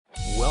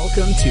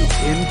Welcome to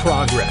In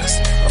Progress,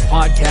 a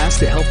podcast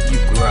to help you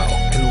grow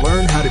and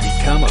learn how to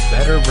become a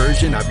better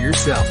version of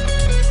yourself.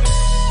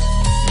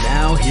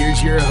 Now,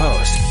 here's your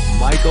host,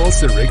 Michael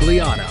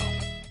Sirigliano.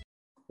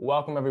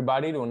 Welcome,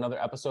 everybody, to another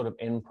episode of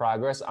In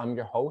Progress. I'm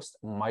your host,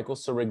 Michael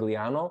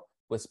Sirigliano,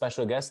 with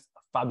special guest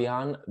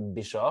Fabian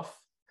Bischof.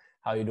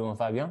 How are you doing,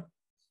 Fabian?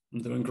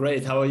 I'm doing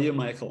great. How are you,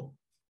 Michael?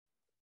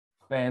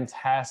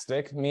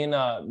 Fantastic. Me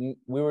and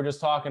we were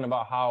just talking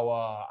about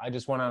how I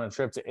just went on a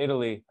trip to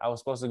Italy. I was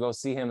supposed to go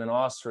see him in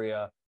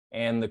Austria,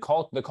 and the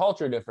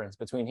culture difference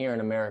between here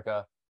and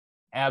America,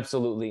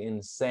 absolutely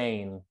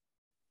insane.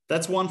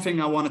 That's one thing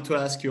I wanted to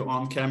ask you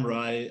on camera.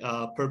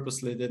 I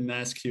purposely didn't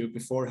ask you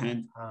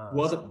beforehand.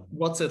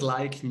 What's it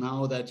like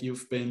now that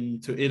you've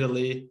been to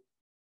Italy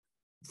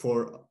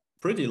for a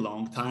pretty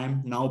long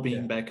time, now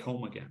being back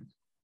home again?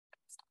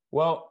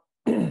 Well,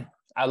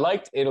 I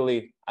liked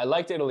Italy. I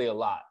liked Italy a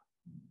lot.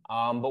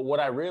 But what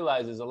I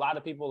realized is a lot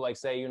of people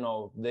say,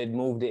 they'd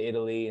move to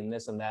Italy and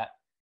this and that.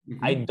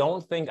 Mm-hmm. I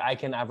don't think I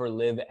can ever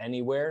live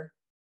anywhere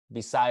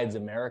besides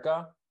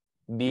America,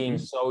 being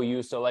so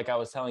used to, like I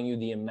was telling you,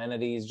 the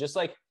amenities, just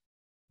like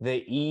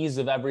the ease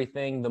of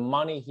everything, the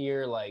money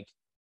here,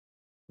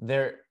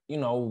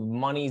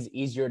 money's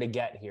easier to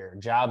get here.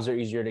 Jobs are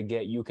easier to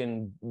get. You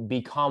can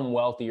become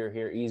wealthier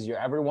here easier.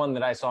 Everyone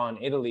that I saw in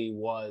Italy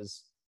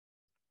was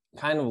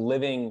kind of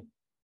living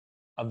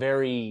a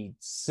very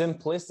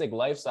simplistic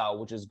lifestyle,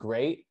 which is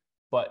great,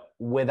 but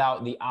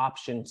without the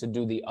option to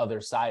do the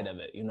other side of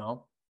it,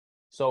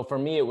 So for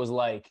me, it was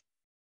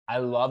I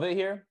love it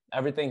here.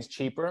 Everything's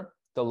cheaper.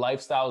 The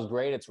lifestyle is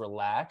great. It's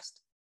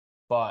relaxed,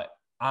 but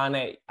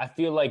I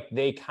feel like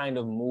they kind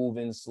of move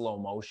in slow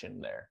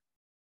motion there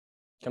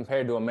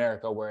compared to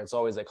America, where it's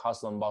always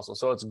hustle and bustle.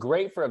 So it's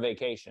great for a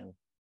vacation,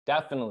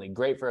 definitely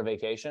great for a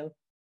vacation.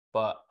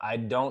 But I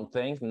don't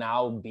think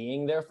now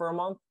being there for a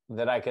month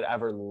that I could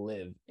ever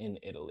live in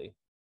Italy.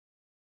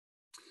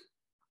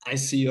 I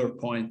see your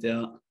point,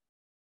 yeah.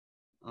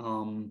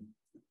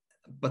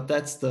 But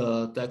that's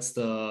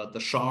the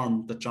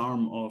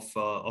charm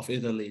of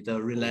Italy,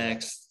 the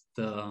relaxed,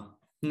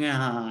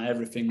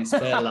 everything is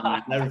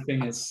bella,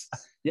 everything is,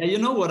 you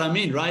know what I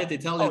mean, right?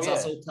 Italians are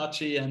so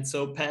touchy and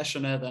so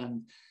passionate,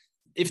 and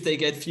if they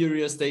get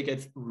furious, they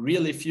get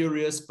really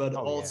furious. But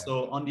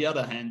on the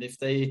other hand, if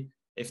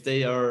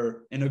they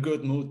are in a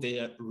good mood, they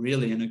are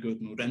really in a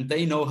good mood, and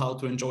they know how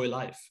to enjoy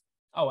life.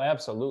 Oh,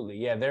 absolutely.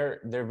 Yeah,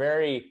 they're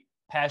very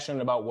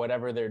passionate about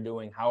whatever they're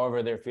doing,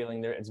 however they're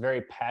feeling. It's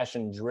very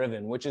passion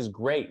driven, which is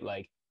great.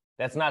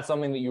 That's not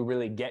something that you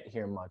really get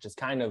here much. It's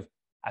kind of,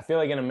 I feel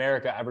like in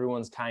America,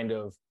 everyone's kind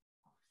of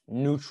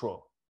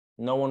neutral.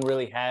 No one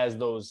really has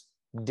those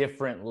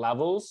different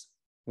levels.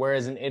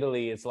 Whereas in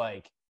Italy, it's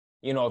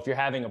if you're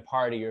having a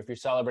party or if you're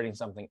celebrating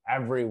something,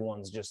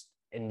 everyone's just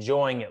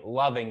enjoying it,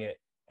 loving it.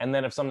 And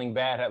then if something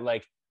bad had,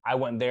 I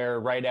went there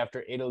right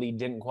after Italy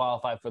didn't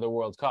qualify for the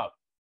World Cup.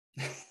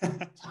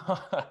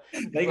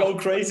 They go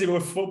crazy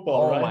with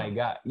football, right? Oh my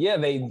God.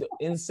 Yeah,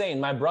 insane.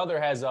 My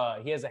brother has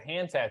a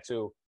hand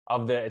tattoo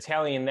of the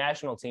Italian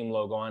national team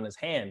logo on his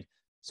hand.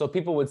 So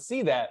people would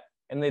see that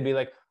and they'd be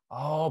like,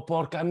 oh,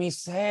 porca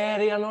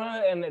miseria.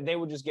 And they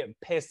would just get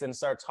pissed and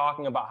start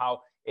talking about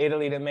how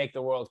Italy didn't make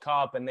the World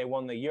Cup and they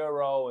won the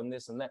Euro and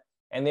this and that.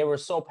 And they were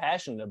so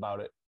passionate about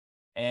it.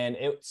 And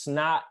it's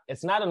not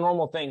a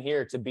normal thing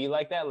here to be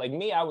like that. Like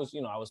me, I was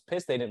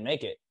pissed they didn't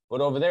make it.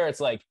 But over there,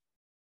 it's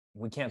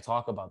we can't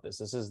talk about this.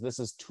 This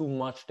is too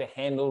much to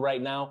handle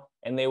right now.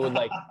 And they would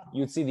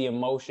you'd see the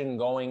emotion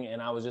going.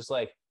 And I was just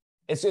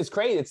it's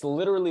crazy. It's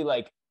literally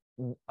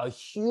a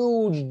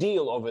huge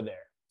deal over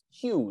there.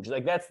 Huge.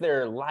 That's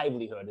their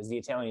livelihood, is the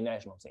Italian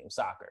national team,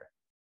 soccer.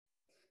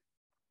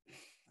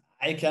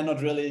 I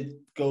cannot really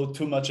go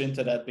too much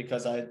into that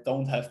because I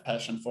don't have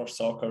passion for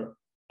soccer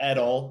at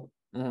all.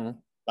 Mm-hmm.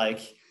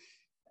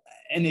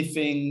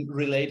 Anything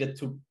related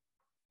to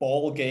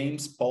ball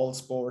games, ball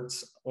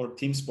sports, or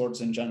team sports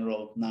in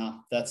general,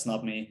 that's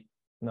not me.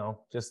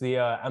 No, just the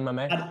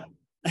MMA?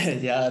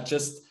 Yeah,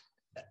 just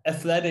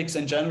athletics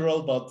in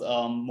general, but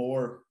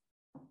more.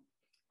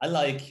 I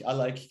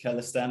like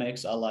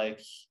calisthenics. I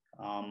like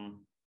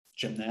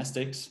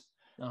gymnastics,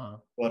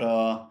 but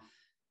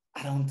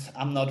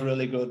I'm not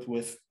really good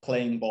with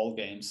playing ball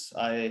games.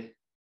 I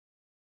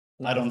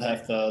don't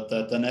have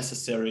the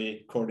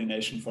necessary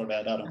coordination for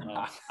that. I don't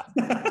know.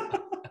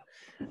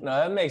 No,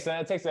 that makes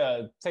sense.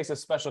 It takes a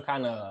special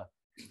kind of.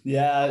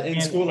 Yeah, in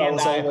school I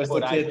was always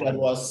the kid that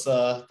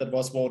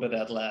was voted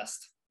at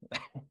last.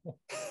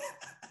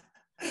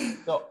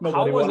 So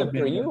how was it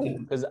for you?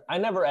 Because I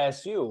never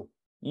asked you.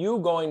 You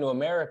going to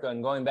America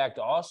and going back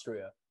to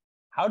Austria.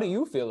 How do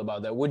you feel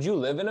about that? Would you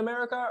live in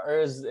America, or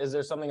is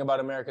there something about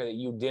America that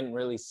you didn't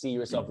really see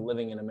yourself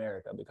living in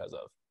America because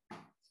of?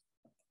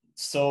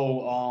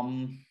 So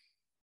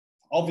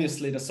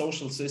obviously the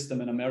social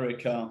system in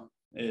America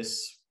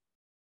is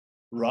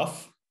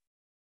rough.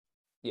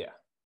 Yeah.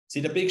 See,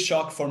 the big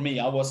shock for me,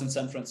 I was in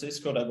San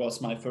Francisco. That was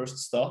my first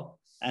stop.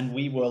 And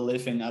we were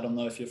living, I don't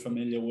know if you're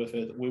familiar with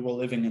it, we were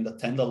living in the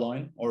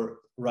Tenderloin, or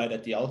right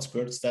at the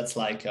outskirts. That's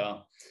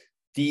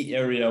the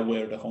area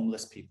where the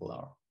homeless people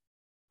are.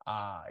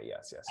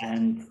 Yes.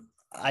 And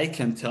I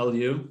can tell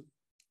you,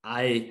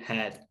 I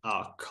had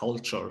a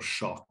culture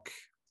shock.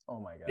 Oh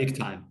my God. Big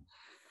time.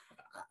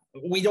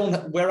 We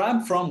don't, where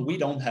I'm from, we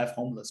don't have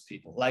homeless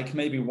people, like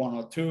maybe one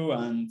or two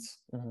and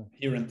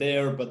here and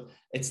there, but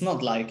it's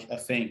not like a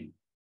thing.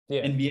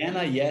 Yeah. In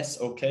Vienna,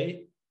 yes,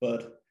 okay,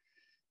 but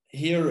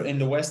here in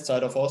the west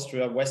side of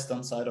Austria,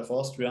 western side of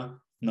Austria,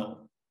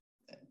 no.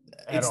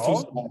 At it's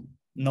all? too small.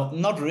 No,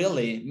 not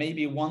really.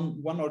 Maybe one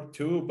or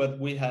two, but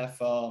we have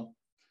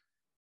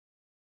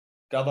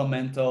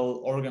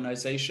governmental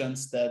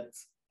organizations that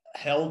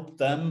help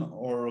them,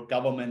 or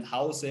government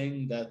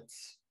housing that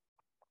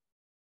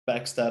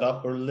backs that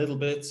up a little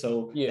bit,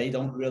 so they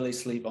don't really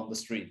sleep on the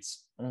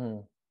streets.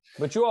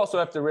 But you also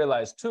have to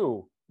realize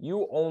too,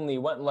 you only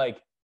went,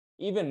 like,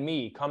 even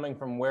me coming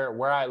from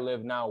where I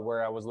live now,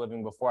 where I was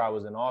living before I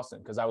was in Austin,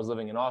 because I was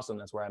living in Austin,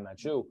 that's where I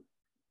met you.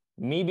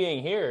 Me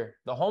being here,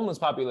 the homeless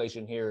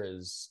population here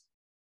is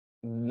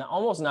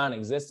almost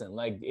non-existent.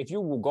 Like, if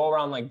you go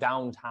around like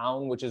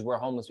downtown, which is where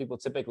homeless people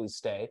typically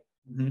stay,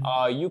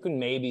 you can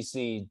maybe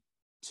see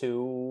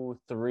 2,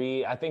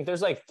 3. I think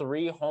there's like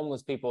 3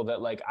 homeless people that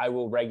like I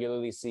will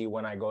regularly see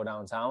when I go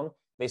downtown.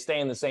 They stay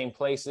in the same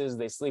places,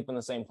 they sleep in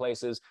the same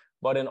places.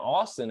 But in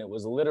Austin, it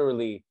was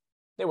literally,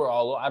 they were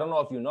all, I don't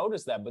know if you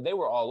noticed that, but they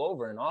were all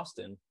over in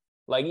Austin.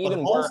 Like, even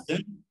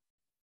Austin,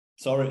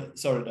 sorry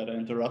that I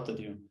interrupted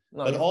you.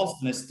 No, but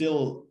Austin is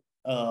still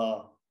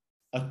a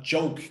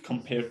joke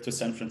compared to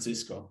San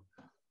Francisco.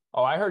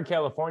 Oh, I heard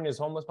California's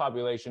homeless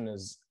population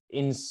is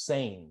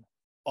insane.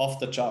 Off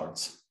the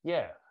charts.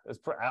 Yeah. It's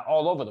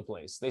all over the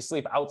place. They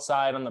sleep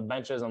outside on the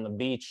benches, on the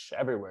beach,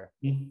 everywhere.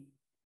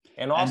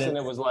 In Austin,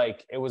 it was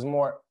like, it was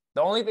more,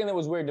 the only thing that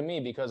was weird to me,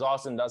 because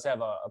Austin does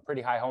have a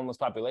pretty high homeless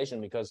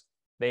population, because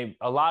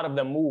a lot of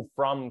them move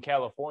from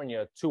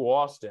California to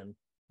Austin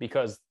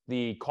because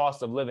the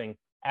cost of living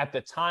at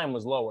the time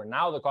was lower.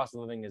 Now the cost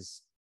of living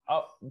is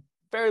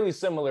fairly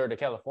similar to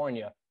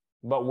California.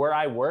 But where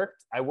I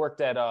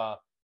worked at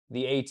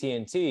the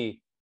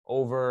AT&T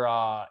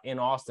over in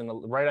Austin,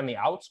 right on the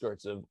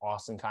outskirts of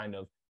Austin, kind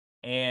of.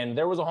 And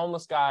there was a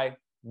homeless guy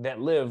that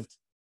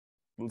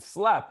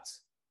slept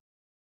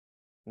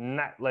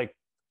not like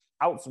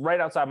right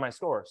outside my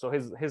store. So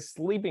his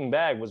sleeping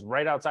bag was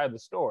right outside the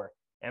store.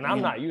 And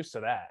I'm not used to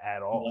that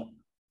at all.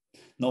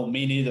 No,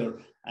 me neither.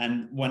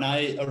 And when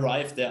I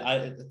arrived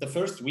there, the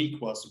first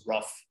week was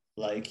rough.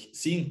 Like,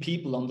 seeing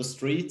people on the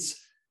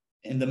streets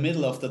in the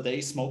middle of the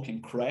day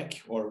smoking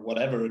crack or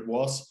whatever it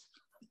was.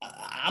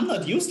 I'm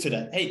not used to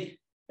that. Hey.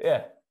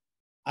 Yeah.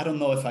 I don't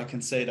know if I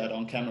can say that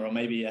on camera.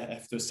 Maybe I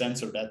have to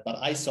censor that. But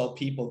I saw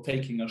people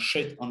taking a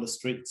shit on the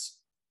streets.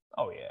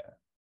 Oh, yeah.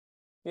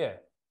 Yeah.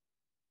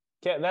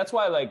 That's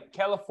why, like,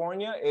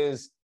 California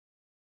is,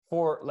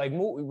 for, like,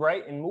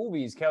 right, in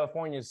movies,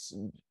 California's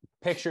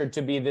pictured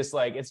to be this,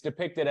 like, it's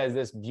depicted as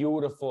this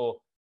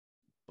beautiful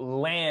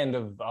land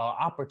of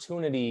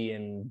opportunity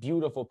and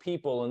beautiful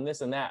people and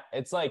this and that.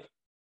 It's like,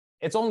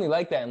 it's only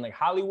like that in, like,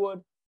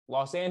 Hollywood,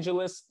 Los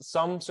Angeles,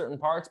 some certain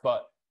parts,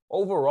 but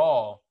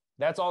overall,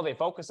 that's all they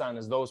focus on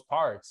is those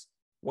parts.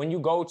 When you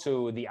go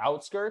to the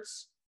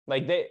outskirts,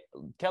 like,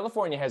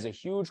 California has a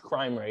huge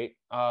crime rate.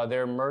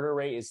 Their murder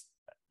rate is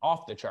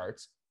off the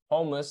charts.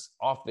 Homeless,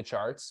 off the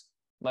charts.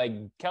 Like,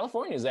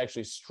 California is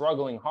actually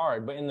struggling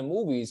hard. But in the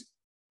movies,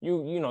 you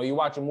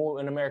watch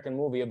an American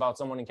movie about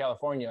someone in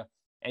California,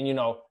 and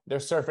they're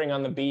surfing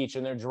on the beach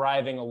and they're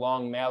driving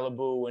along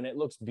Malibu and it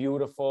looks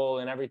beautiful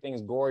and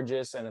everything's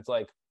gorgeous, and it's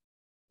like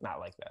not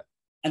like that.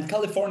 And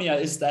California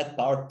is that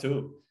part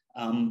too.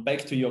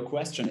 Back to your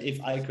question,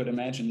 if I could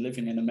imagine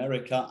living in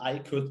America, I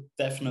could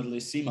definitely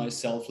see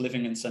myself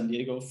living in San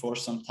Diego for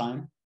some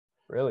time.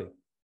 Really?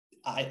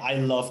 I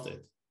loved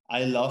it.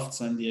 I loved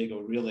San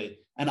Diego, really.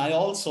 And I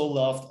also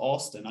loved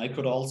Austin. I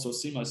could also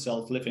see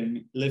myself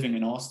living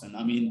in Austin.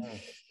 I mean,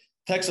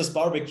 Texas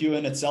barbecue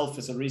in itself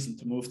is a reason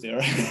to move there.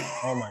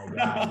 Oh my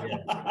God.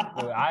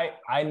 Yeah.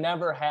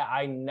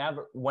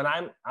 When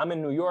I'm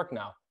in New York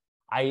now,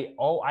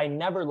 I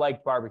never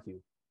liked barbecue.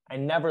 I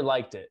never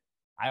liked it.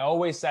 I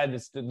always said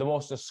it's the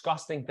most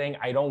disgusting thing.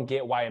 I don't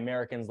get why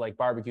Americans like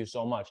barbecue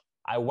so much.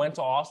 I went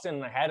to Austin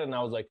and I had it and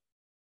I was like,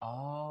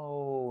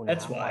 oh,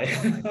 that's why.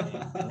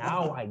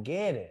 Now I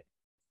get it.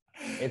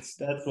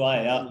 That's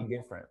why. Really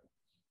different.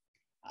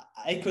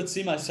 I could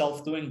see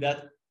myself doing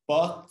that,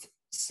 but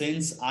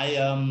since I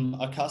am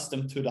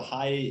accustomed to the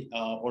high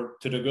or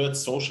to the good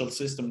social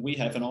system we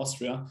have in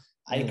Austria,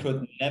 I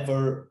could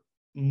never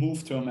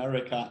move to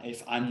America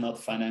if I'm not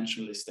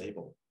financially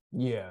stable.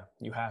 Yeah,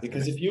 you have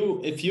because to.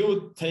 if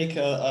you take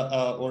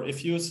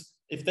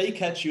if they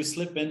catch you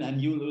slipping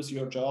and you lose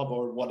your job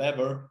or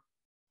whatever,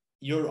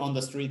 you're on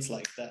the streets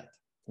like that.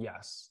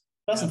 Yes,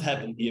 doesn't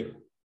happen here.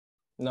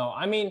 No,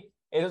 I mean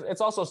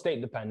it's also state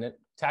dependent.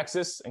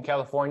 Texas and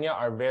California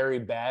are very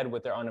bad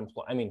with their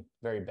unemployment. I mean,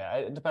 very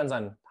bad. It depends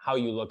on how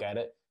you look at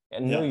it.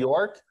 In New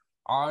York,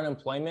 our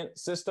unemployment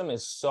system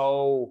is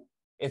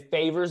it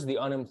favors the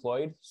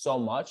unemployed so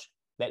much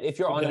that if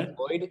you're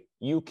unemployed,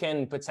 you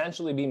can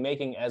potentially be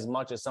making as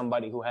much as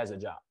somebody who has a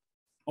job.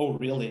 Oh,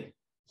 really?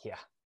 Yeah.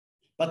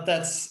 But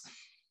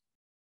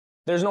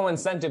there's no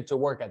incentive to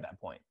work at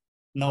that point.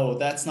 No,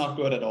 that's not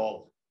good at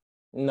all.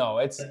 No,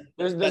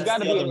 there's got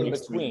to be an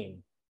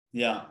in-between.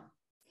 Yeah.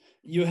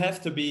 You have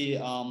to be,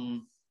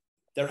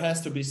 there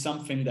has to be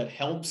something that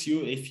helps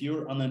you if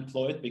you're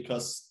unemployed,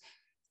 because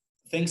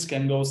things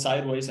can go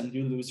sideways and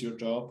you lose your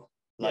job.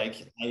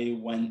 Like I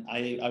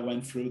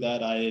went through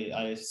that.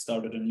 I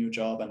started a new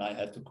job and I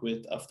had to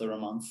quit after a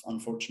month,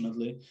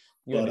 unfortunately.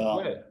 You had to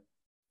quit?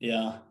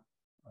 Yeah.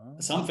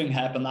 Something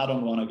happened. I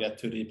don't want to get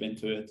too deep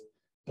into it,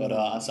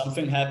 but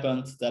something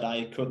happened that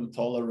I couldn't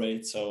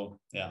tolerate. So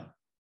yeah.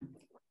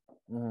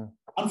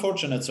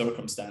 Unfortunate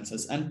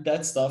circumstances, and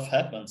that stuff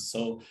happens.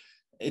 So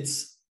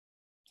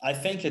I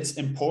think it's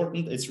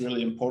important. It's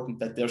really important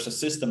that there's a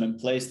system in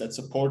place that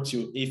supports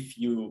you if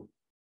you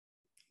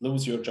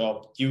lose your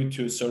job due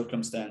to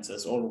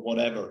circumstances or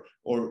whatever,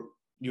 or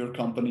your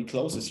company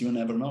closes. You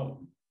never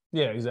know.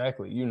 Yeah,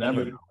 exactly. You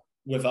never know.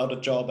 Without a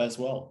job as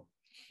well.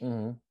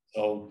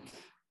 So,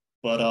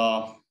 but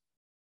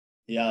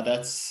yeah,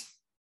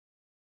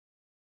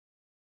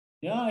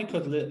 I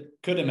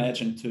could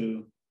imagine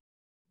to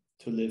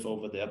live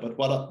over there. But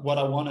what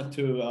I wanted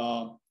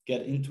to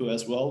get into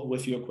as well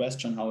with your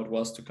question, how it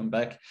was to come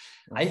back,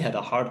 I had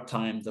a hard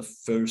time the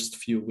first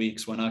few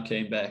weeks when I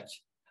came back.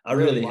 I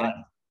really had.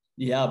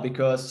 Yeah,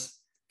 because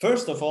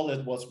first of all,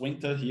 it was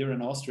winter here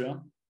in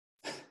Austria.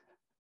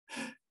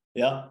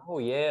 Yeah. Oh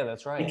yeah,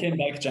 that's right. I came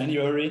back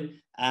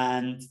January,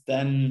 and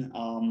then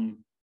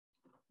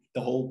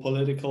the whole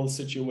political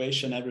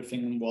situation,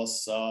 everything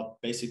was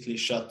basically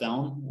shut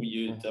down.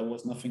 There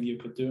was nothing you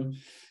could do.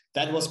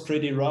 That was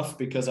pretty rough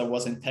because I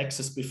was in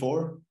Texas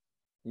before.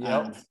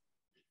 Yeah.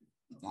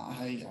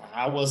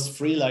 I was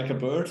free like a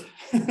bird.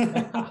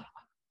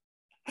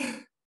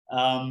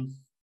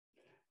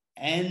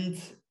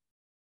 And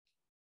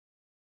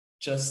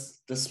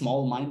just the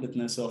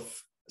small-mindedness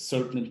of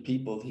certain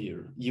people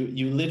here.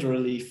 You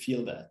literally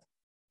feel that.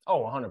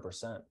 Oh,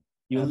 100%.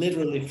 You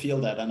literally feel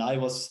that. And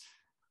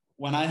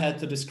when I had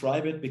to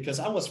describe it, because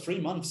I was 3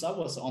 months, I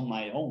was on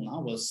my own. I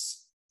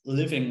was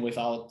living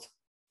without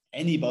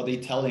anybody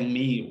telling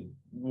me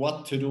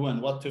what to do and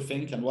what to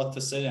think and what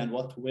to say and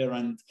what to wear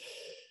and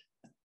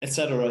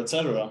etc.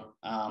 etc.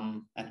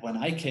 And when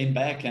I came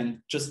back, and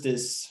just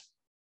this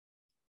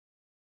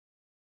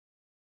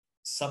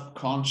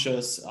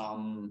subconscious,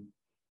 how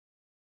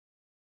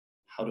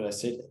do I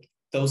say it?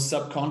 Those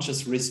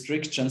subconscious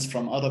restrictions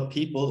from other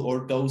people,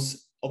 or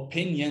those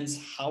opinions,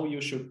 how you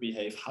should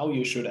behave, how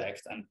you should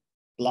act, and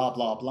blah,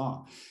 blah,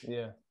 blah.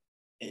 Yeah.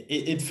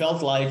 It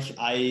felt like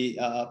I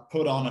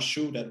put on a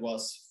shoe that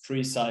was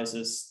 3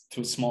 sizes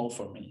too small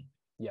for me.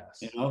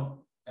 Yes. You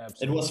know,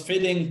 absolutely. It was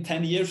fitting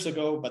 10 years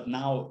ago, but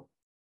now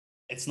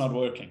it's not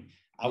working.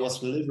 I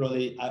was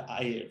literally,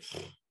 I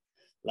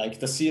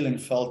like the ceiling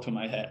fell to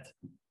my head.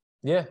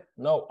 Yeah,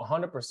 no,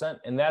 100%.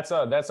 And that's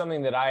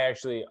something that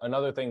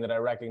another thing that I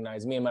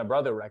recognize, me and my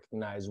brother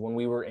recognized when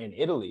we were in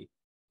Italy,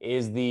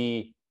 is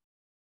the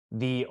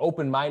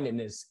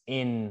open-mindedness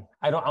in,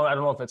 I don't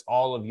know if it's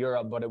all of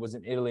Europe, but it was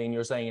in Italy, and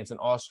you're saying it's in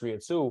Austria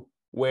too,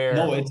 where...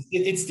 No,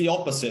 it's the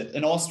opposite.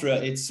 In Austria,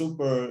 it's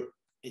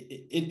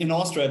in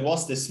Austria, it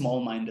was this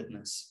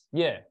small-mindedness.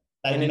 Yeah,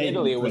 and in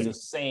Italy, it was the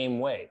same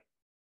way,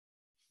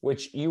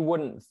 which you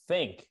wouldn't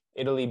think,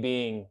 Italy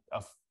being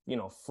a,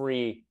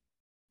 free,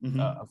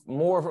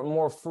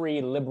 more free,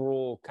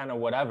 liberal, kind of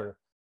whatever.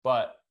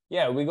 But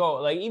yeah, we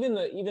go, like,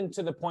 even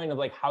to the point of,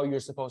 like, how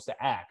you're supposed to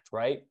act,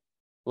 right?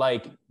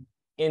 Like,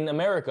 in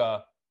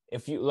America,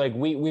 if you, like,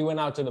 we went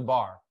out to the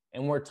bar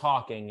and we're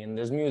talking and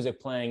there's music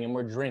playing and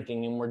we're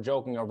drinking and we're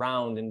joking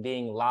around and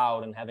being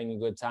loud and having a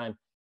good time.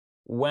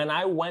 When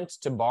I went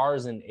to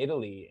bars in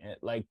Italy,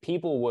 like,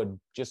 people would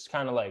just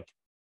kind of, like,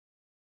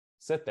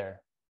 sit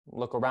there,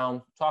 look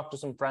around, talk to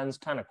some friends,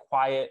 kind of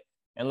quiet.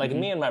 And, like,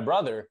 me and my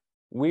brother,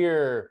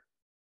 we're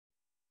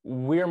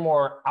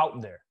more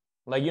out there.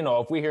 Like,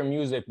 if we hear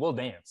music, we'll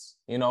dance.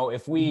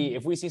 If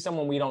we see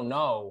someone we don't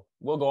know,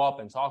 we'll go up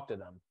and talk to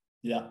them.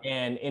 Yeah.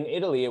 And in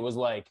Italy, it was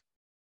like,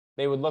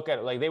 they would look at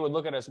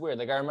us weird.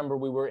 Like, I remember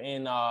we were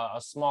in a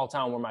small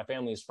town where my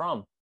family's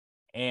from,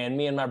 and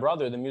me and my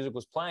brother, the music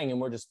was playing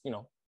and we're just,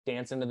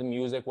 dancing to the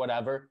music,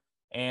 whatever.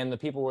 And the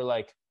people were,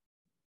 like,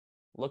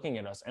 looking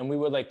at us, and we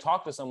would, like,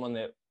 talk to someone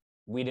that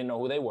we didn't know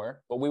who they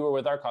were, but we were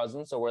with our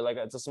cousins. So we're like,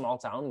 it's a small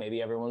town.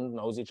 Maybe everyone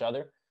knows each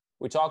other.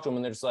 We talk to them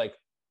and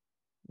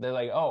they're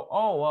like,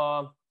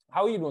 oh,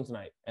 how are you doing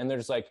tonight? And they're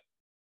just like,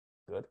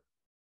 good.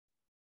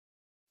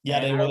 Yeah.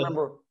 I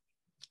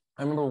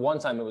remember one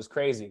time, it was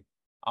crazy.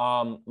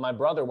 My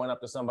brother went up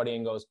to somebody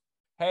and goes,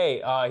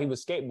 hey, he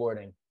was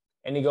skateboarding,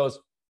 and he goes,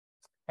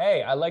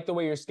 hey, I like the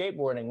way you're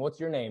skateboarding. What's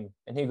your name?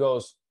 And he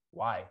goes,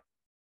 why?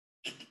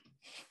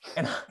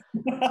 And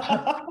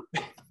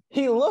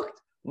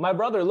my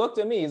brother looked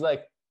at me. He's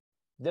like,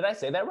 did I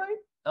say that right?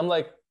 I'm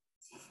like,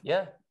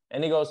 yeah.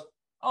 And he goes,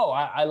 oh,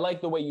 I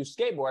like the way you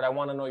skateboard. I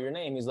want to know your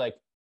name. He's like,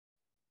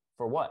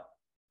 for what?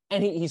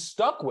 And he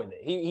stuck with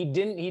it. He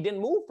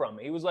didn't move from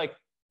it. He was like,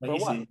 for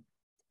what?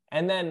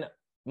 And then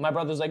my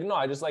brother's like, no,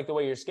 I just like the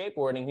way you're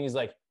skateboarding. He's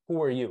like,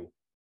 who are you?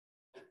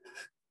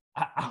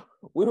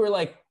 We were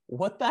like,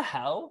 what the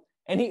hell?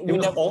 And he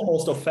was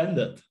almost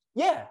offended.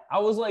 Yeah. I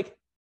was like,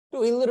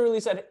 dude, he literally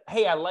said,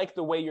 hey, I like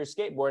the way you're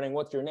skateboarding.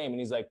 What's your name? And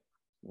he's like,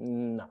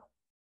 no,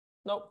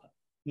 nope.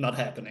 Not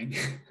happening.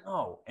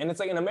 No. And it's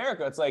like in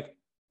America, it's like,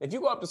 if you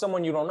go up to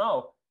someone you don't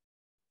know,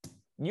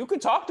 you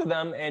could talk to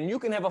them and you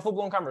can have a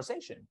full-blown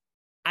conversation.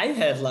 I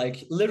had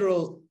like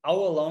literal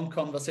hour-long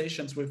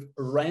conversations with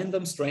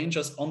random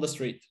strangers on the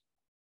street.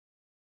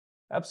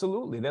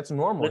 Absolutely. That's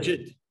normal.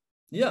 Legit.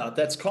 Yeah,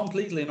 that's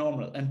completely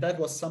normal. And that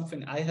was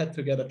something I had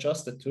to get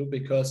adjusted to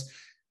because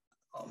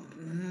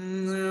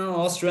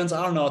Austrians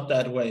are not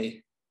that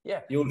way.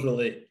 Yeah.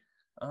 Usually.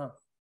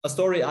 A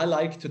story I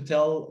like to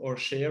tell or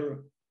share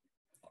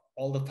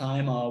all the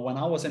time, when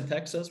I was in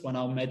Texas, when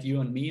I met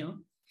you and Mia,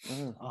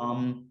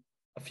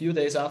 a few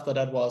days after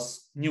that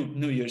was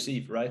New Year's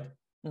Eve, right?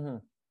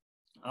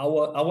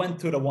 I went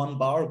to the one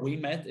bar we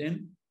met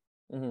in.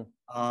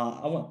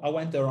 I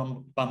went there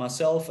by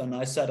myself and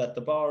I sat at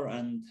the bar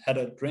and had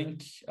a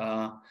drink.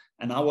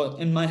 And I was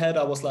in my head,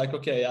 I was like,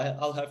 okay,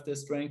 I'll have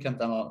this drink and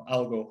then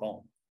I'll go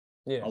home.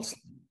 Yeah.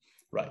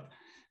 Right.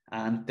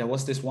 And there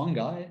was this one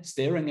guy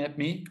staring at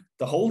me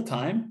the whole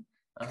time.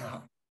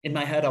 In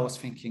my head, I was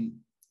thinking,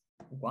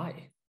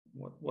 why?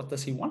 What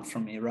does he want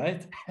from me,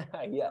 right?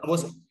 Yeah.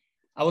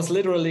 I was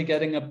literally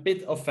getting a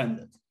bit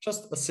offended,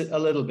 just a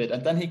little bit.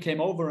 And then he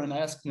came over and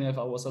asked me if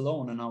I was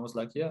alone. And I was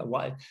like, yeah,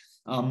 why?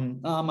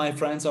 My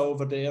friends are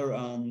over there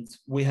and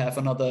we have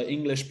another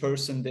English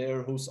person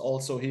there who's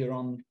also here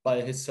by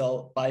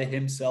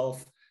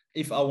himself,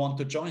 if I want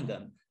to join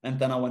them. And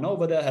then I went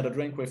over there, had a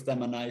drink with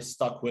them, and I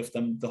stuck with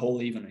them the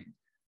whole evening.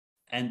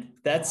 And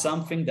that's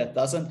something that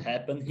doesn't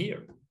happen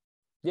here.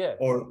 Yeah.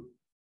 Or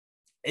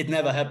it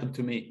never happened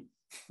to me.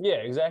 Yeah,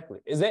 exactly.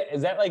 Is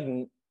that like,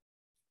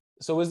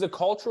 so is the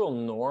cultural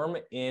norm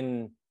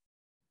in,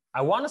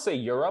 I want to say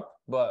Europe,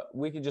 but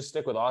we could just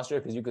stick with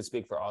Austria because you could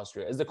speak for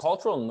Austria. Is the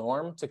cultural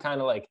norm to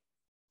kind of like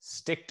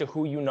stick to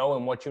who you know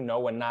and what you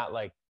know and not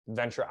like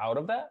venture out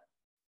of that?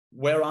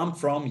 Where I'm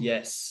from,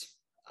 yes.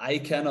 I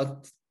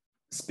cannot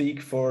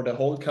speak for the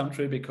whole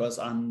country because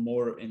I'm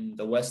more in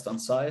the western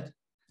side.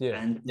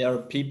 Yeah. And there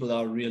people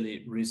are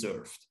really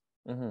reserved.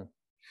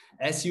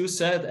 As you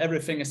said,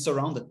 everything is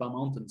surrounded by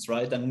mountains,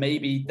 right? And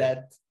maybe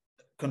that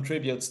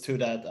contributes to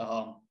that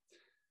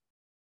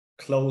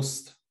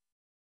closed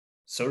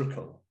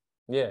circle.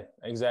 Yeah,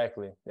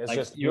 exactly. It's like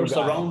just you're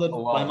surrounded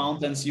by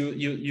mountains.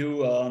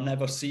 You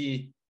never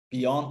see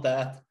beyond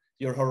that.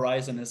 Your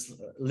horizon is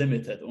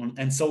limited,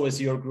 and so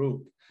is your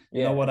group.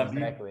 You know what I mean?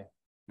 Exactly.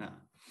 Yeah.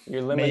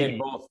 You're limited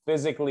both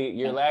physically.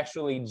 You're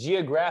actually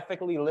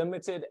geographically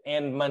limited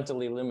and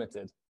mentally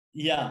limited.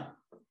 Yeah,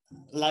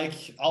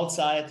 like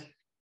outside,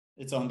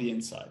 it's on the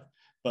inside.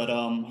 But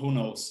who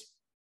knows?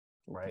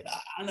 Right.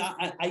 And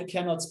I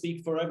cannot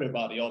speak for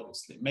everybody,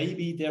 obviously.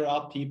 Maybe there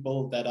are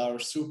people that are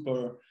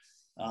super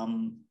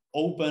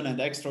open and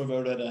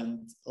extroverted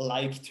and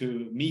like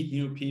to meet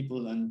new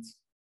people and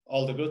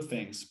all the good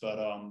things. But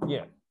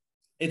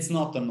it's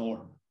not the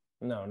norm.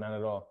 No, not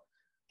at all.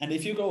 And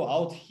if you go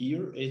out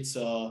here, it's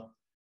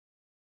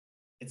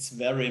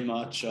very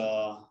much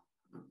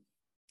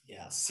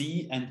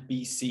see and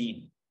be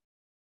seen.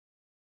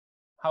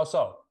 How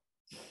so?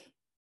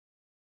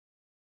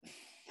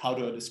 How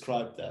do I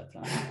describe that?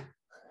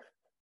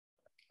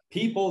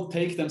 People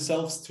take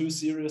themselves too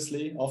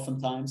seriously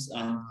oftentimes.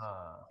 And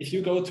if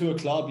you go to a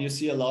club, you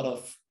see a lot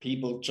of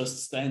people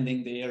just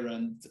standing there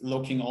and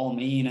looking all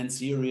mean and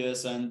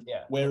serious and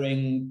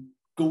wearing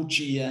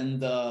Gucci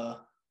and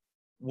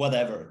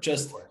whatever,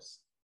 just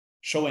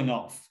showing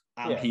off.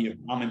 I'm here,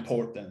 I'm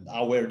important,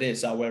 I wear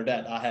this, I wear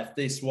that, I have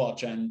this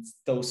watch and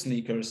those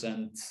sneakers,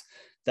 and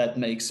that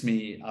makes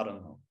me, I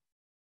don't know.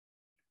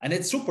 And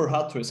it's super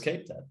hard to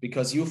escape that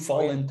because you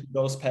fall into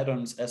those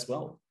patterns as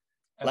well.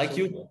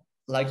 Absolutely.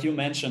 Like you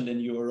mentioned in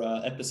your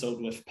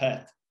episode with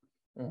Pat,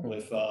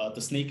 with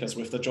the sneakers,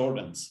 with the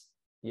Jordans.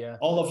 Yeah.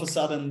 All of a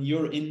sudden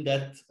you're in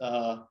that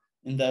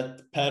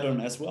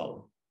pattern as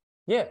well.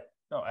 Yeah,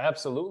 no,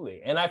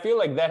 absolutely. And I feel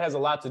like that has a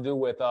lot to do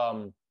with,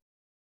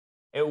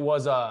 it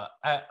was,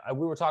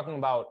 we were talking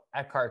about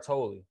Eckhart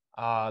Tolle,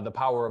 The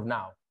Power of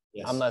Now.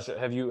 Yes. I'm not sure.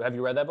 Have you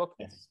read that book?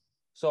 Yes.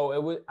 So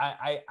it was,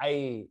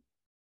 I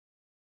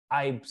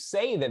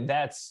say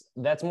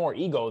that's more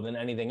ego than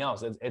anything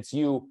else. It's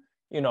you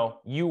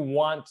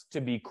want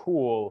to be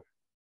cool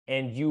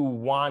and you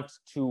want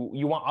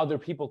other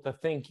people to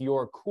think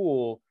you're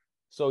cool.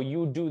 So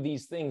you do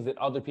these things that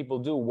other people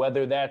do,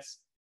 whether that's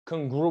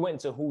congruent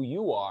to who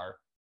you are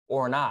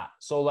or not.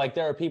 So like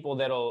there are people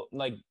that'll,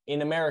 like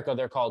in America,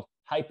 they're called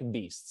hype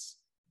beasts.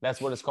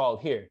 That's what it's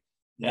called here.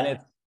 Yeah. And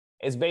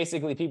it's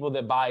basically people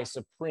that buy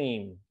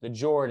Supreme, the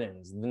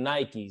Jordans, the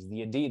Nikes,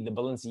 the Adidas, the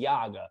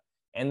Balenciaga,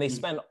 and they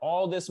spend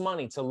all this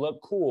money to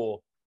look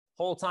cool.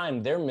 Whole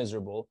time they're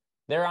miserable.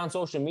 They're on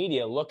social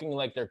media looking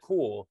like they're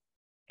cool,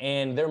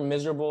 and they're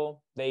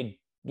miserable. They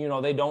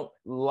don't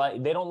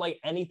like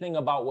anything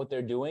about what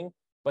they're doing,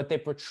 but they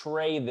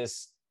portray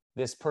this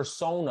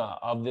persona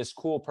of this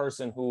cool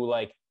person who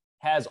like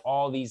has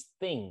all these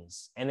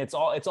things, and it's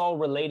all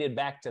related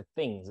back to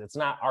things. It's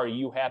not, are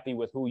you happy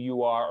with who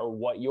you are or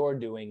what you're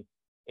doing?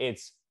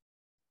 It's,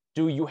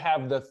 do you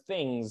have the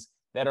things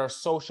that are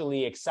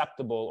socially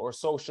acceptable or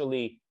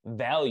socially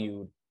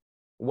valued,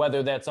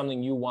 whether that's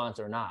something you want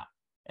or not?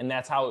 And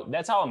that's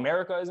how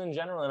America is in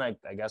general. And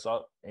I guess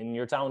in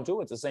your town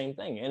too, it's the same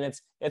thing. And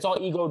it's all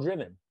ego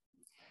driven.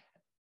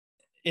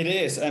 It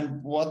is.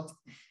 And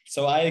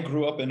so I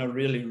grew up in a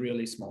really,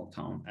 really small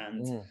town.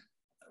 And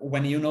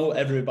when you know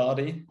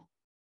everybody,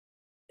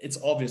 it's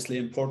obviously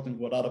important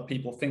what other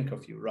people think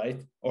of you,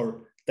 right?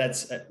 Or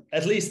that's,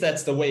 at least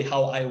that's the way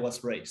how I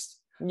was raised.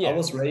 Yeah. I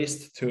was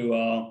raised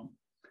to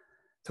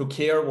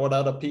care what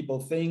other people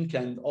think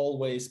and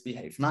always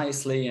behave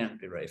nicely and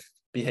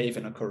behave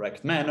in a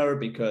correct manner,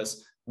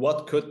 because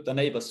what could the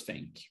neighbors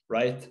think,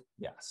 right?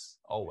 Yes,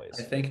 always.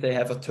 I think they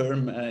have a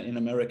term in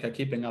America,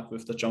 keeping up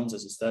with the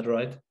Joneses. Is that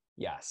right?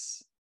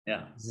 Yes.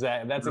 Yeah.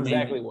 That's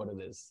exactly what it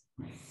is.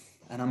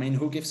 And I mean,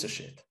 who gives a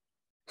shit?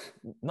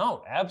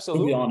 No,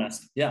 absolutely. To be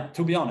honest. Yeah,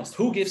 to be honest,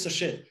 who gives a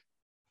shit?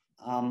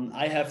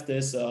 I have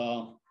this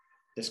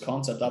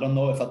concept. I don't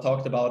know if I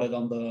talked about it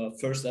on the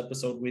first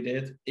episode we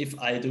did. If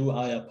I do,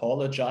 I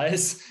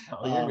apologize.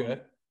 Oh, you're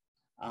good.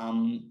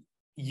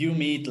 You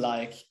meet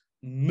like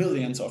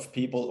millions of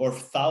people or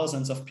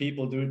thousands of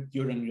people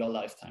during your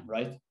lifetime,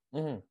 right?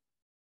 Mm-hmm.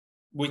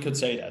 We could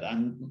say that.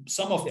 And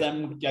some of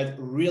them get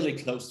really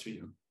close to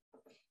you.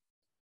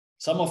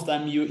 Some of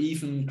them you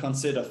even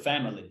consider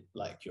family,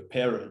 like your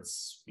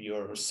parents,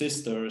 your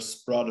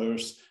sisters,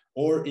 brothers,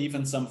 or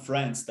even some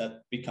friends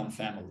that become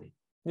family.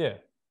 Yeah.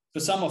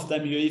 For some of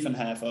them, you even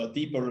have a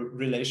deeper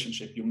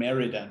relationship. You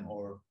marry them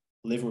or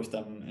live with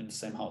them in the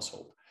same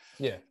household.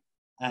 Yeah.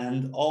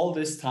 And all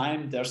this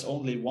time, there's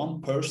only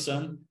one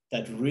person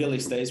that really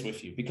stays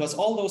with you, because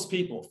all those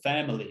people,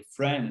 family,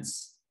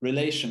 friends,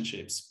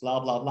 relationships,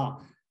 blah, blah,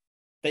 blah,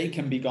 they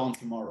can be gone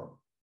tomorrow.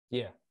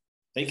 Yeah.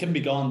 They can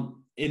be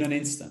gone in an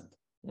instant,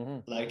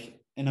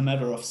 like in a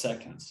matter of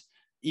seconds,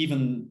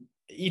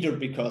 either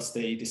because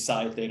they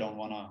decide they don't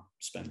want to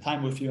spend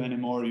time with you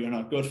anymore, you're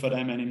not good for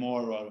them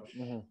anymore, or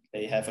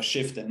they have a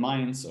shift in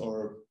minds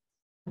or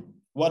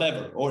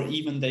whatever, or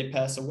even they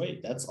pass away.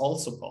 That's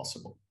also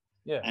possible.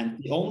 Yeah.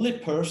 And the only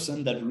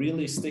person that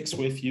really sticks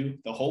with you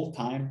the whole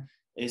time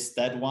is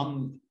that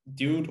one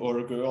dude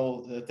or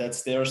girl that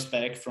stares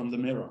back from the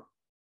mirror.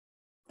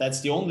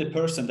 That's the only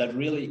person that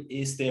really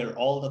is there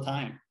all the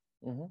time.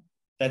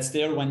 That's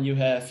there when you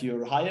have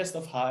your highest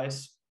of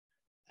highs,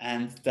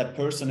 and that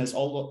person is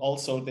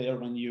also there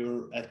when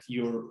you're at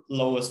your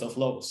lowest of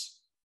lows.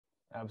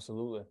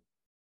 Absolutely.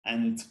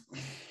 And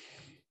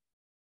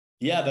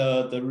yeah,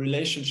 the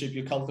relationship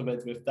you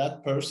cultivate with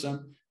that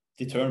person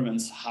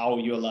determines how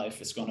your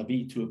life is going to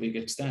be to a big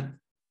extent.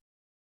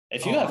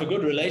 If you have a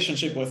good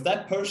relationship with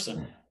that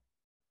person,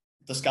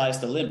 the sky's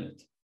the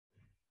limit.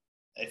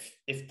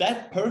 If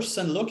that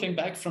person looking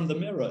back from the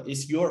mirror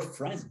is your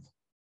friend,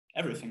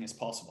 everything is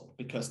possible,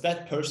 because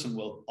that person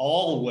will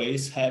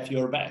always have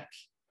your back.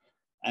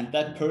 And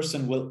that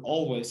person will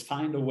always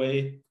find a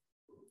way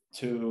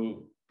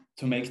to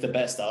make the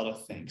best out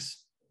of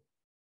things.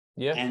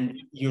 Yeah. And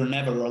you're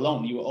never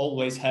alone. You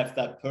always have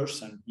that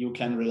person you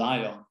can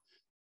rely on.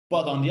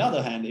 But on the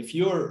other hand, if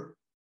you're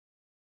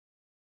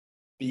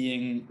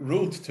being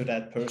rude to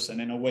that person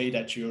in a way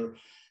that you're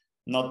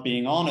not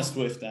being honest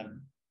with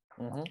them,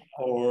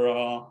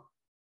 or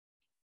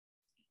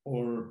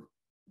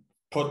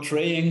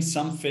portraying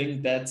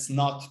something that's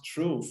not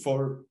true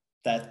for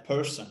that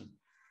person.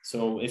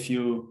 So if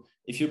you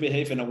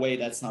behave in a way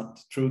that's not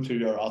true to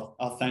your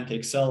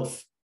authentic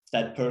self,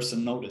 that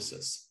person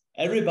notices.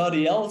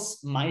 Everybody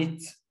else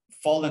might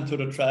fall into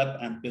the trap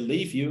and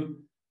believe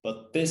you,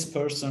 but this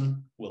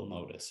person will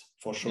notice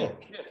for sure.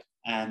 Yeah.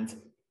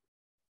 And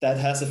that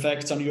has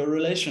effects on your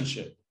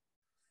relationship.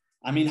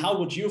 I mean, how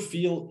would you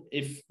feel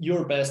if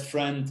your best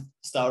friend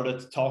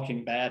started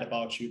talking bad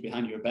about you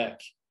behind your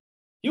back?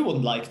 You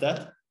wouldn't like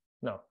that.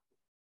 No.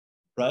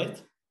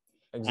 Right?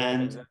 Exactly.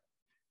 And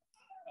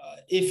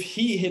if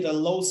he hit a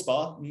low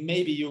spot,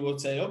 maybe you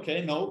would say,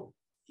 okay, no,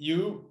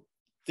 you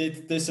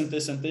did this and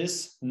this and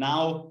this.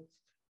 Now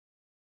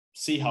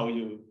see how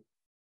you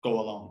go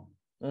along.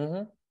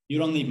 You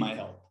don't need my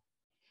help.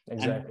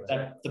 Exactly.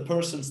 And the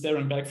person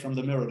staring back from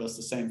the mirror does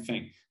the same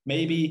thing.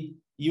 Maybe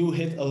you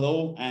hit a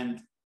low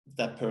and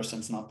that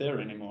person's not there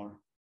anymore.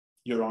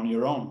 You're on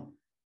your own.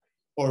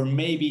 Or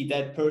maybe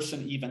that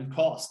person even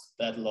caused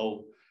that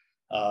low,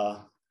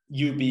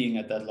 you being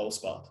at that low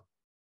spot.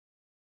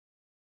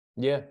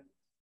 Yeah.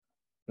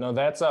 No,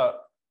 that's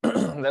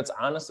that's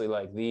honestly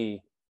like a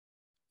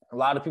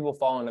lot of people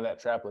fall into that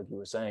trap, like you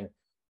were saying,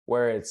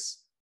 where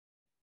it's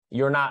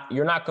you're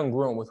not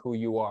congruent with who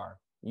you are.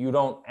 You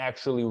don't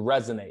actually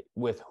resonate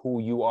with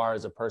who you are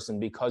as a person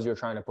because you're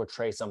trying to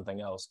portray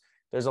something else.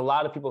 There's a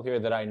lot of people here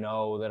that I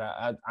know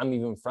that I'm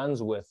even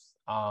friends with,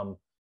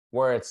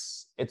 where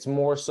it's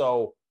more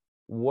so,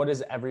 what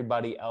is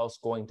everybody else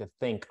going to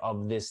think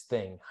of this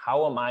thing?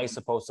 How am I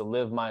supposed to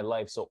live my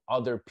life so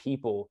other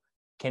people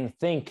can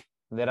think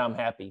that I'm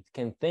happy,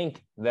 can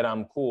think that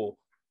I'm cool?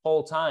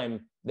 whole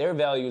time, their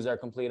values are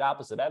complete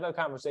opposite. I've had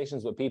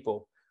conversations with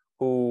people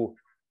who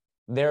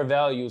their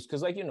values,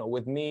 because like, you know,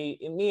 with me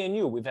and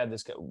you, we've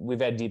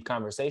had deep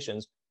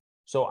conversations.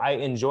 So I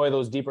enjoy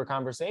those deeper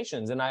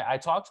conversations. And I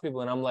talk to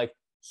people and I'm like,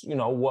 you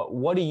know,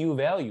 what do you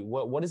value?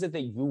 What is it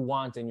that you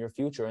want in your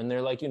future? And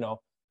they're like, you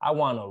know, I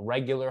want a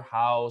regular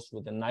house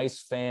with a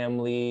nice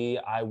family.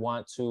 I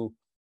want to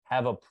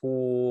have a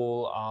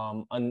pool,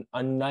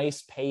 a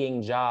nice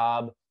paying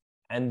job.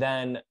 And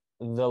then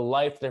the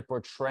life they're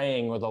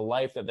portraying, or the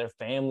life that their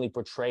family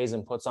portrays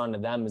and puts onto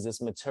them, is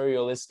this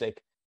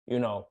materialistic, you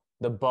know,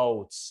 the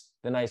boats,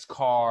 the nice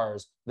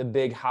cars, the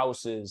big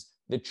houses,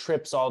 the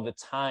trips all the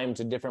time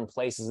to different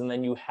places. And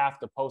then you have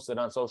to post it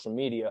on social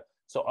media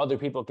so other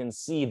people can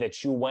see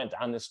that you went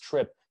on this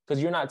trip,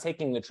 because you're not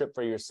taking the trip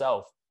for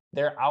yourself.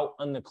 They're out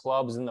in the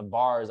clubs and the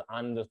bars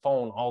on the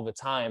phone all the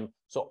time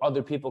so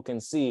other people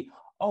can see,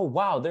 oh,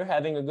 wow, they're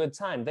having a good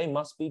time. They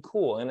must be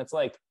cool. And it's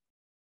like,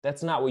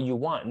 that's not what you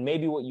want. And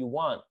maybe what you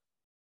want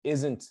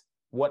isn't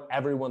what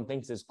everyone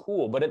thinks is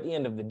cool. But at the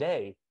end of the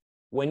day,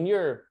 when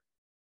you're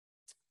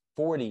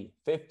 40,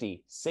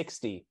 50,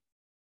 60,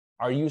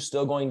 are you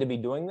still going to be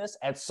doing this?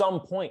 At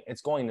some point,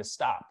 it's going to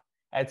stop.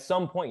 At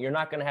some point, you're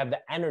not going to have the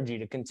energy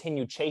to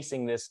continue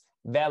chasing this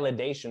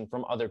validation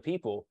from other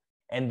people.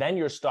 And then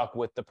you're stuck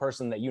with the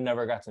person that you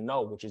never got to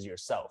know, which is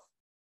yourself.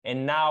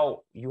 And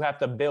now you have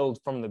to build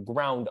from the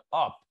ground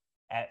up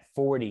at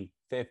 40,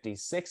 50,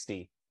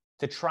 60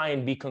 to try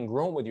and be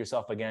congruent with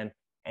yourself again.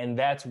 And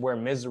that's where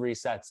misery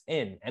sets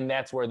in. And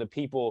that's where the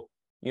people,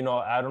 you know,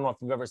 I don't know if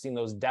you've ever seen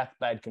those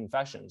deathbed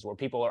confessions where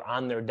people are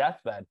on their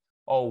deathbed.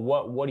 Oh,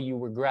 what do you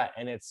regret?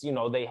 And it's, you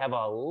know, they have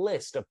a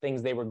list of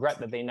things they regret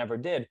that they never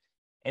did.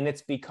 And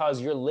it's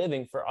because you're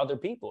living for other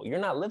people. You're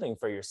not living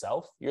for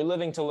yourself. You're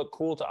living to look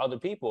cool to other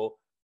people.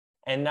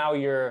 And now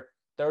you're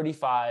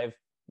 35,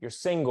 you're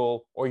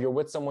single, or you're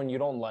with someone you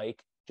don't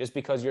like just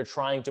because you're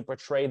trying to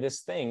portray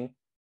this thing,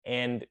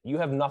 and you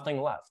have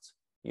nothing left.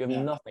 You have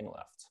nothing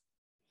left.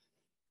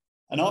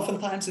 And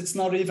oftentimes it's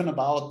not even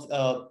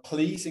about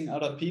pleasing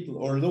other people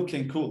or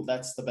looking cool.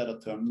 That's the better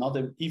term. Not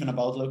even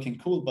about looking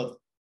cool, but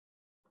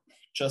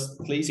just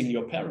pleasing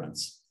your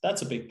parents.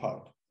 That's a big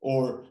part.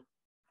 Or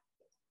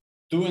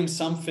doing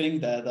something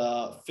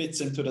that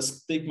fits into the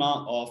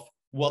stigma of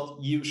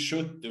what you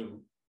should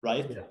do,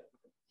 right? Yeah.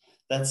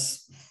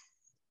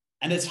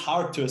 And it's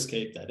hard to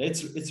escape that.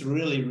 It's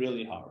really,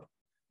 really hard.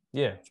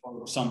 Yeah.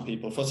 For some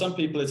people. For some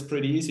people, it's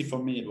pretty easy. For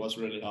me, it was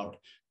really hard.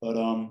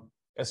 But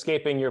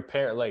escaping your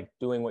parent, like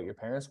doing what your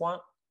parents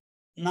want?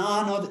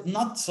 No,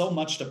 not so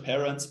much the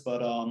parents,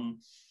 but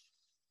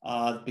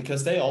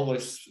because they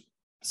always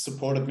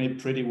supported me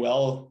pretty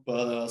well,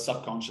 but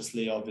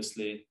subconsciously,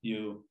 obviously,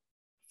 you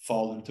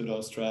fall into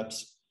those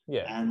traps.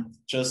 Yeah. And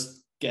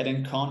just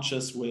getting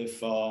conscious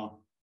with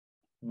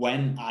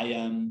when I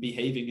am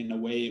behaving in a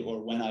way,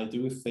 or when I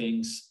do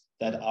things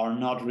that are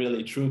not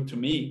really true to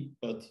me,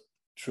 but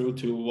true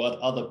to what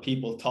other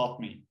people taught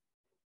me.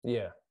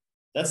 Yeah.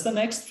 That's the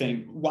next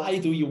thing. Why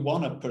do you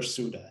want to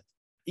pursue that?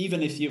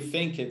 Even if you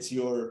think it's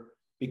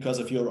because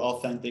of your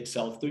authentic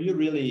self,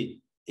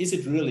 is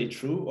it really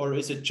true? Or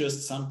is it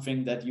just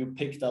something that you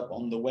picked up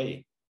on the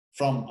way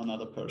from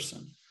another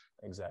person?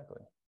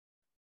 Exactly.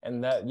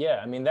 And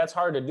that's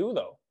hard to do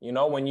though. You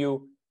know, when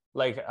you,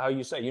 like how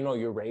you say, you know,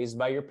 you're raised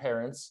by your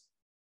parents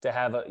to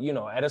have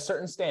at a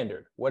certain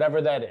standard,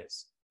 whatever that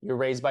is, you're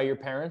raised by your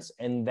parents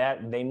and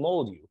that they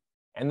mold you.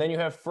 And then you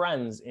have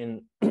friends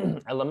in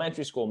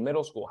elementary school,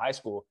 middle school, high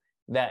school,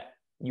 that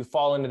you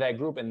fall into that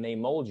group and they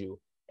mold you.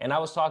 And I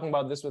was talking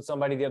about this with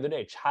somebody the other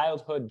day.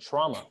 Childhood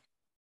trauma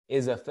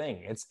is a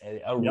thing. It's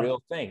a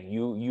real thing.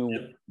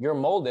 You're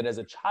molded as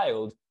a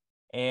child,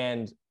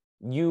 and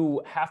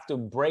you have to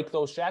break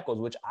those shackles,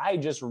 which I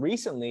just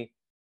recently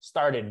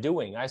started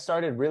doing. I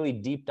started really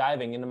deep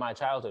diving into my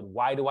childhood.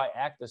 Why do I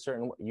act a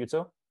certain way? You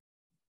too?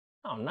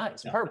 Oh,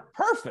 nice. Yeah.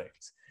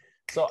 Perfect.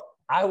 So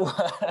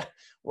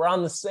we're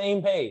on the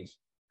same page.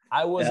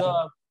 I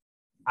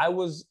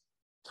was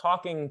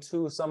talking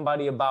to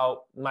somebody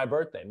about my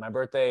birthday. My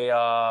birthday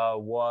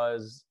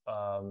was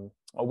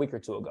a week or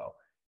two ago.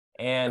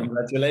 And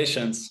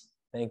congratulations.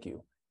 Thank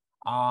you.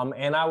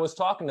 And I was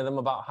talking to them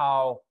about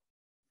how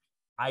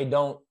I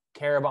don't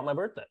care about my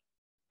birthday.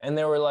 And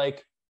they were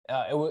like,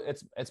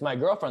 it's my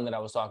girlfriend that I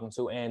was talking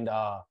to. And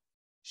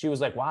she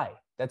was like, why?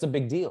 That's a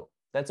big deal.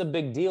 That's a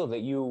big deal that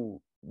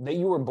you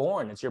were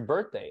born. It's your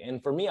birthday.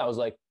 And for me, I was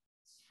like,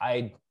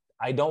 I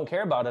don't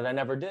care about it. I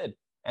never did.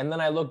 And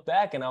then I looked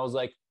back and I was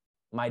like,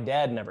 my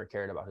dad never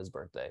cared about his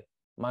birthday.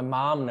 My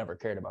mom never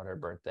cared about her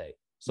birthday.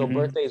 So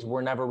birthdays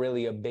were never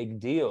really a big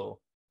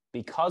deal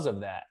because of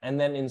that. And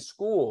then in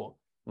school,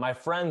 I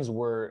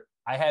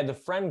had the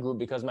friend group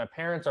because my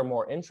parents are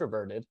more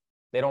introverted.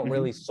 They don't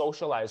really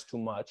socialize too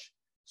much.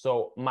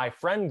 So my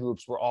friend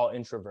groups were all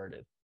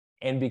introverted.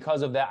 And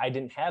because of that, I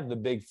didn't have the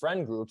big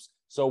friend groups.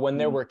 So when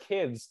there were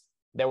kids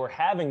that were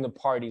having the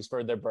parties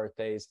for their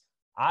birthdays,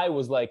 I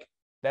was like,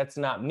 that's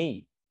not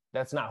me.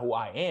 That's not who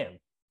I am.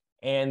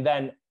 And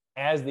then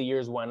as the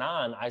years went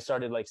on, I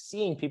started like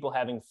seeing people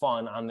having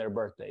fun on their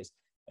birthdays.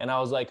 And I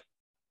was like,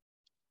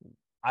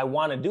 I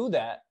want to do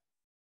that,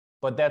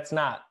 but that's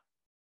not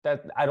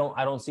that. I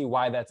don't see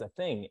why that's a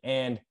thing.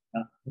 And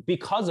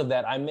because of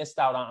that, I missed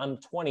out on, I'm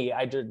 20.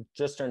 I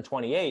just turned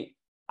 28.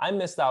 I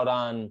missed out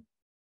on,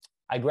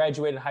 I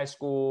graduated high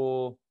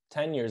school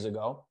 10 years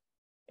ago.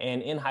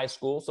 And in high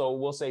school, so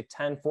we'll say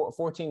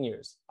 14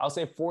 years. I'll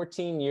say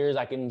 14 years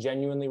I can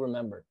genuinely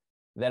remember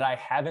that I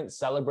haven't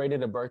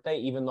celebrated a birthday,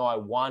 even though I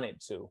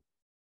wanted to,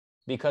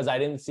 because I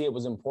didn't see it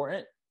was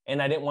important.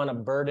 And I didn't want to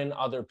burden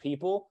other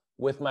people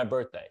with my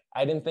birthday.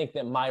 I didn't think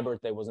that my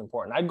birthday was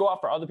important. I'd go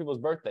out for other people's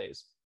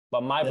birthdays,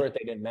 but my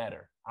birthday didn't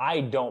matter. I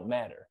don't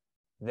matter.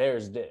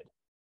 Theirs did.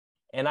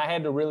 And I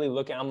had to really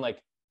look at, I'm like,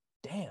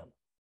 damn,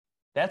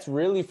 that's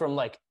really from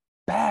like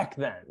back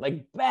then,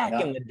 like back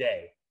in the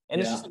day. And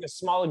it's just like a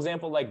small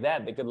example like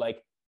that could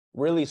like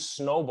really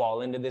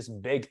snowball into this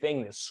big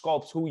thing that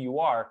sculpts who you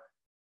are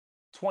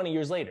 20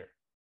 years later.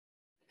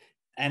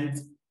 And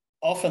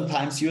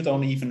oftentimes you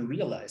don't even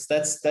realize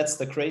that's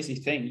the crazy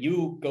thing.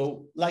 You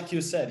go, like you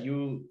said,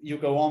 you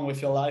go on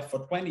with your life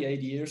for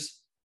 28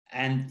 years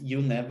and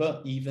you never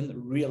even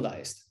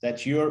realized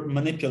that you're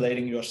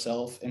manipulating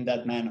yourself in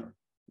that manner.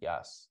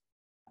 Yes.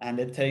 And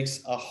it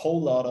takes a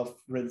whole lot of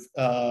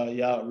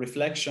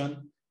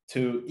reflection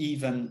to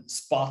even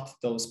spot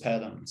those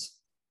patterns,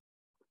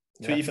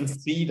 to even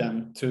see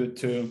them,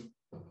 to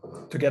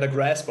get a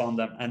grasp on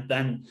them. And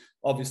then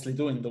obviously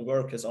doing the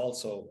work is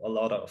also a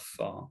lot of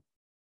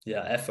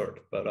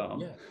effort, but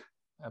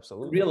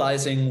absolutely,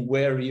 realizing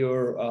where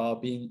you're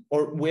being,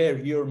 or where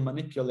you're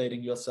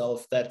manipulating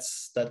yourself,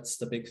 that's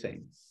the big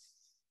thing.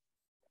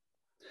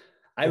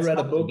 I read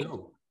a book.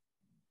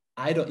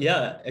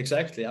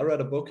 Exactly. I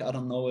read a book. I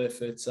don't know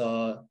if it's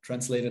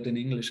translated in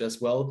English as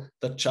well.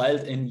 The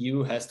child in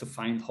you has to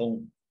find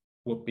home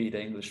would be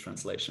the English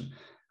translation.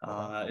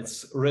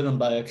 It's written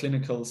by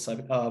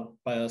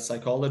a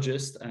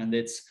psychologist, and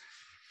it's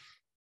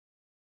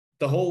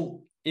the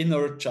whole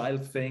inner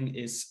child thing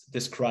is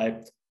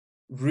described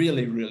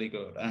really, really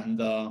good. And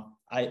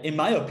in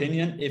my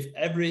opinion, if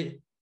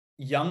every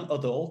young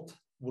adult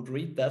would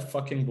read that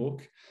fucking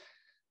book,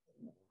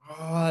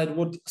 it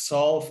would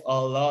solve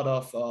a lot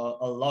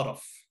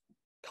of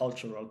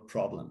cultural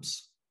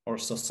problems or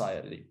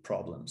society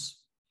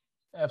problems.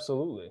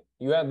 Absolutely.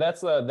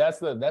 That's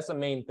the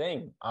main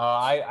thing.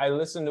 I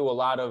listen to a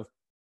lot of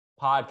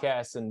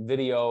podcasts and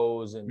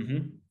videos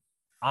and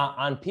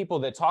on people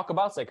that talk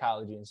about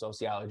psychology and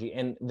sociology,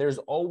 and there's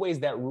always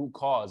that root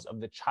cause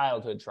of the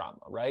childhood trauma,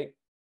 right?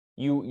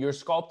 You're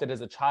sculpted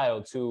as a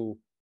child to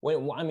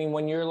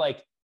when you're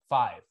like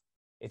 5,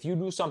 if you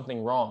do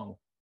something wrong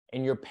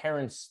and your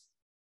parents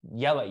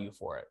yell at you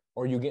for it,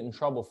 or you get in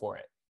trouble for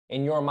it,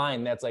 in your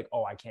mind, that's like,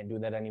 oh, I can't do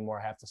that anymore.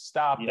 I have to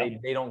stop.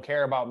 They don't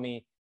care about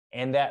me.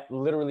 And that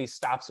literally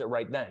stops it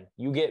right then.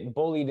 You get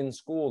bullied in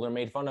school or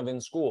made fun of in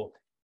school.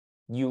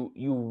 You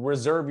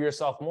reserve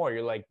yourself more.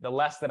 You're like, the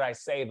less that I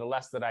say, the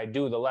less that I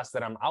do, the less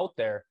that I'm out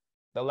there,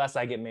 the less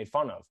I get made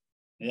fun of.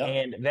 Yeah.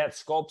 And that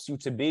sculpts you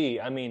to be,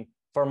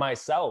 for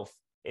myself,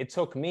 it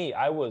took me,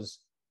 I was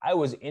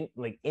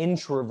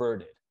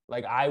introverted.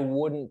 Like I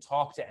wouldn't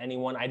talk to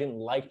anyone. I didn't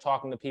like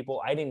talking to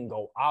people. I didn't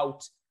go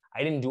out.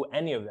 I didn't do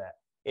any of that.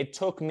 It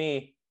took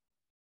me,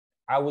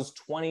 I was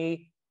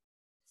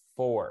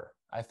 24,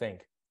 I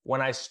think,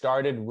 when I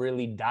started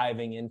really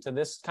diving into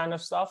this kind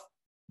of stuff.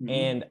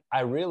 And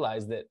I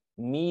realized that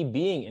me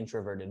being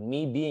introverted,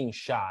 me being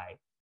shy,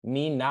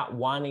 me not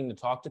wanting to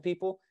talk to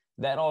people,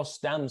 that all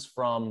stems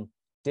from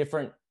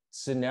different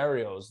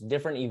scenarios,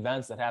 different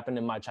events that happened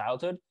in my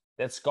childhood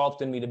that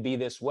sculpted me to be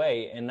this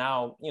way. And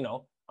now,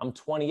 I'm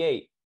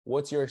 28.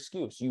 What's your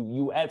excuse?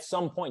 You at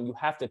some point you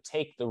have to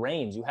take the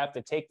reins. You have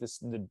to take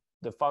the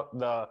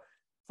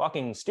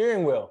fucking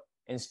steering wheel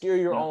and steer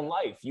your own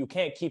life. You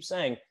can't keep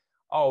saying,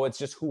 "Oh, it's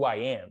just who I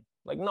am."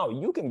 Like, no,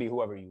 you can be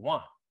whoever you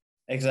want.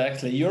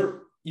 Exactly.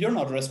 You're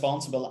not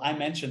responsible. I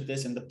mentioned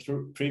this in the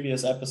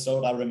previous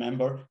episode. I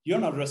remember you're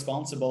not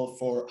responsible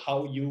for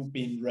how you've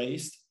been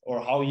raised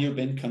or how you've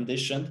been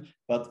conditioned,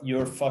 but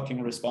you're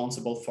fucking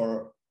responsible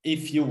for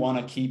if you want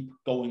to keep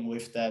going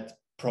with that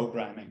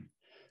programming.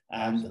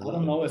 And absolutely. I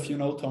don't know if you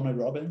know Tony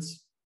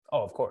Robbins.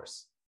 Oh, of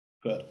course.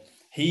 Good.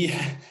 He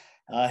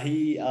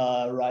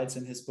writes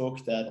in his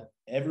book that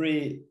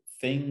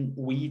everything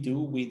we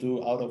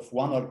do out of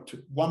one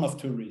of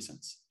two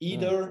reasons: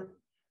 either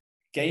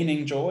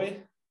gaining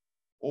joy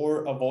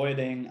or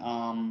avoiding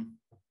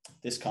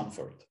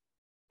discomfort.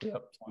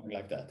 Yep. Something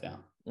like that. Yeah.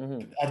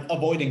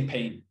 Avoiding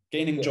pain,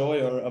 gaining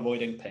joy or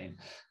avoiding pain.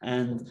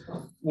 And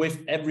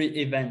with every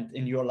event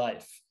in your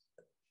life,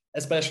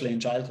 especially in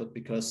childhood,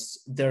 because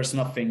there's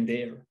nothing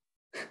there.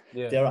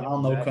 Yeah, there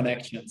are no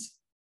connections.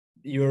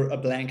 You're a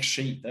blank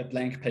sheet, a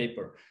blank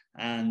paper.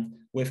 And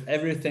with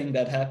everything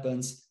that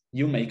happens,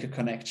 you make a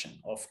connection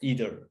of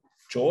either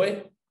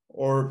joy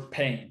or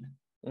pain.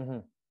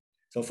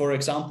 So for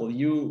example,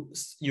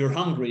 you're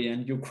hungry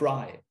and you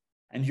cry,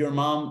 and your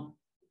mom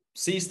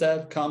sees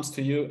that, comes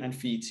to you and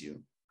feeds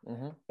you.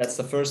 That's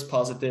the first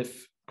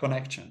positive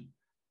connection.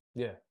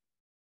 Yeah.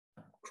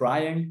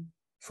 Crying,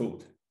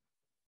 food.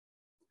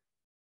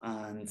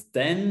 And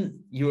then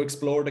you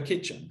explore the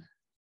kitchen.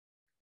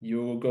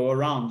 You go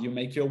around, you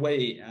make your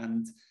way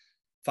and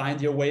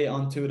find your way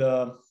onto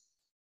the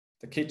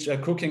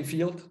kitchen cooking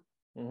field.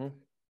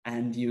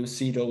 And you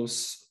see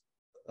those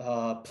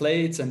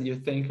plates and you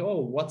think,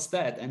 oh, what's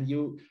that? And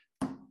you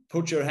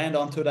put your hand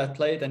onto that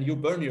plate and you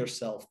burn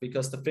yourself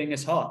because the thing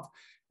is hot.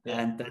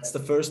 And that's the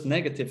first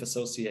negative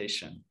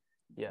association.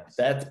 Yes.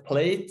 That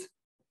plate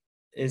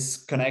is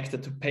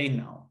connected to pain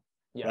now,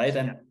 right?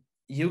 And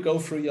you go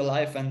through your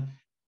life, and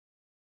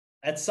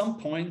at some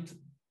point,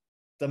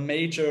 the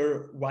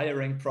major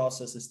wiring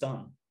process is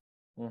done.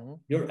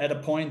 You're at a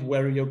point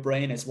where your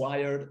brain is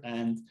wired,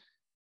 and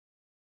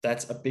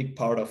that's a big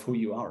part of who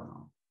you are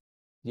now.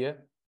 Yeah,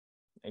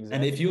 exactly.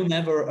 And if you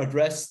never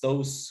address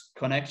those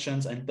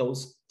connections and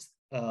those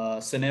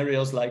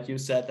scenarios, like you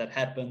said, that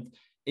happened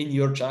in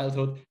your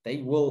childhood,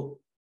 they will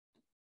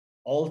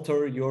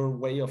alter your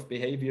way of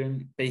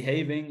behaving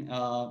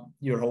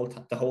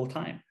the whole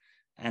time.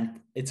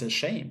 And it's a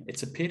shame.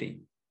 It's a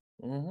pity.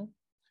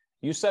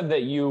 You said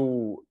that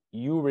you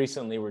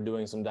recently were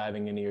doing some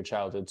diving into your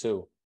childhood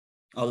too.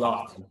 A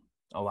lot.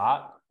 A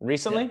lot?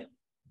 Recently? Yeah.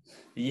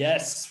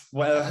 Yes.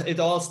 Well,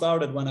 it all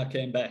started when I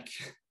came back.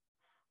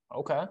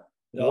 Okay.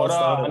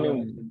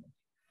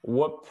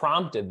 What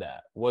prompted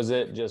that? Was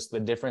it just the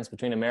difference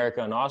between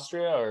America and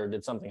Austria, or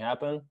did something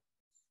happen?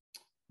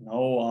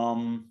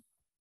 No.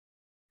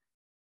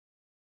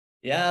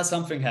 Yeah,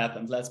 something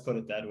happened. Let's put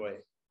it that way.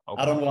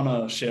 Okay. I don't want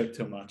to share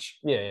too much.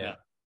 Yeah.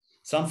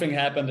 Something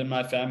happened in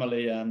my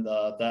family, and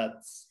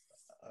that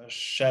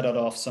shattered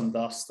off some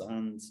dust.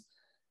 And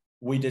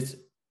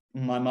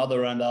my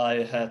mother and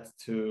I had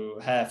to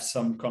have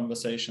some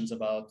conversations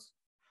about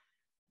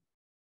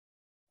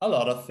a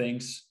lot of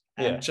things.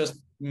 And just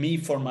me,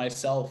 for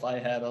myself, I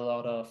had a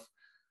lot of,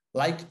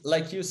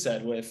 like you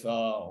said, with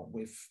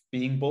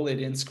being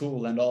bullied in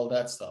school and all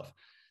that stuff.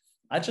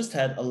 I just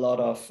had a lot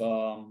of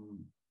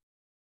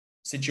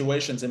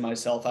situations in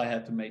myself I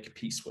had to make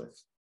peace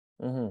with.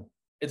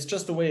 It's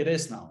just the way it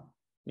is now.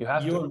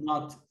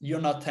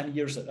 You're not 10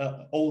 years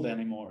old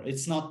anymore.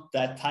 It's not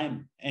that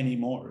time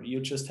anymore. You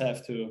just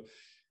have to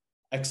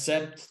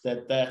accept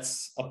that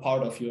that's a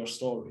part of your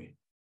story,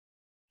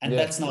 and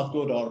that's not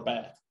good or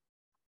bad.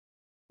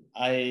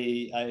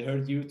 I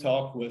heard you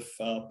talk with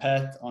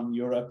Pat on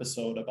your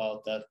episode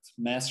about that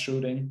mass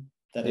shooting,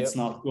 that it's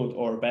not good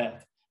or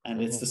bad,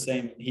 and it's the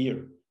same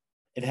here.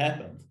 It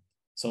happened,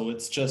 so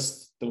it's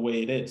just the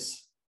way it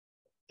is.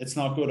 It's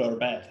not good or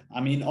bad.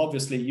 I mean,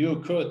 obviously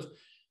you could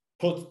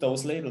put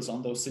those labels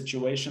on those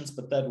situations,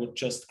 but that would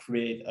just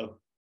create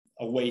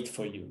a weight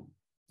for you.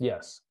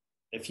 Yes.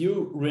 If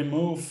you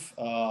remove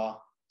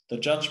the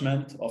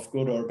judgment of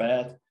good or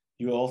bad,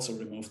 you also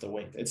remove the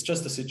weight. It's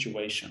just a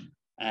situation.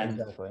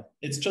 And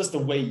it's just the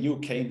way you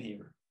came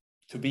here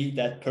to be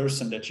that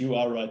person that you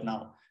are right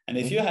now. And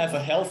if you have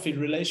a healthy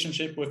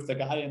relationship with the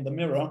guy in the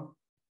mirror,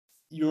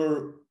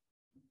 you're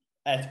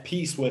at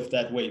peace with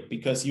that weight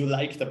because you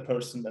like the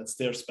person that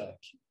stares back.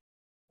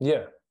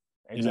 Yeah,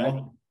 exactly. You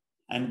know?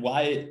 And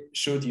why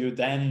should you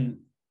then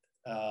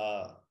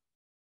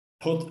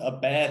put a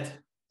bad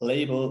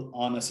label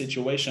on a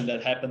situation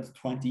that happened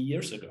 20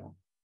 years ago?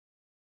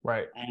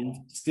 Right. And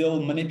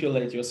still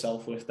manipulate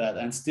yourself with that,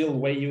 and still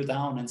weigh you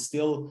down, and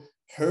still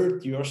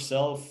hurt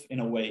yourself in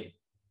a way.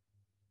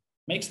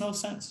 Makes no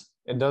sense.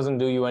 It doesn't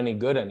do you any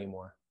good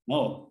anymore.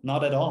 No,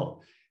 not at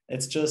all.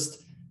 It's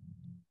just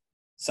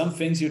some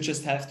things you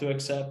just have to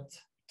accept,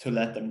 to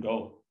let them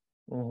go.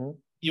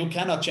 You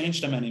cannot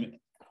change them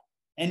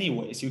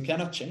anyways. You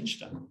cannot change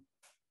them.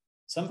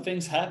 Some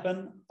things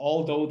happen,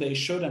 although they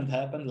shouldn't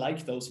happen,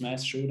 like those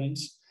mass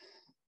shootings.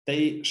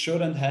 They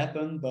shouldn't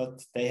happen,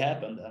 but they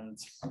happened, and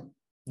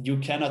you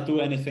cannot do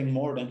anything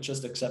more than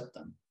just accept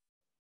them.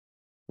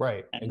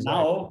 Right. And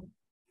now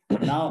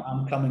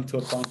I'm coming to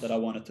a point that I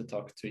wanted to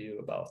talk to you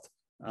about.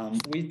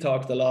 We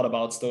talked a lot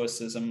about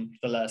stoicism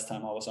the last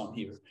time I was on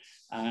here,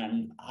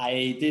 and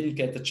I didn't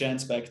get the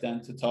chance back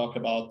then to talk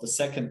about the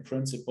second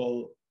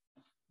principle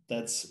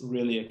that's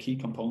really a key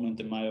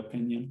component, in my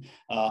opinion,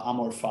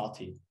 Amor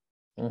Fati.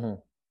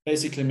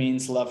 Basically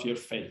means love your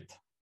fate.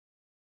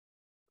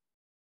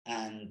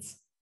 And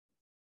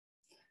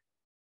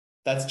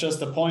that's just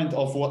the point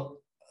of what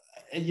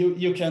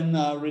you can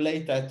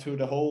relate that to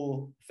the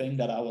whole thing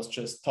that I was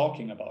just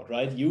talking about,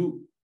 right?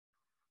 You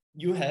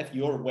have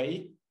your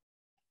way,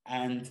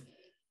 and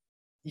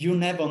you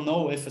never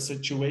know if a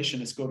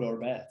situation is good or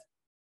bad.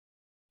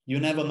 You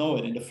never know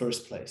it in the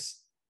first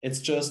place. It's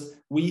just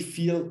we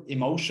feel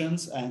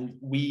emotions and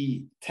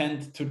we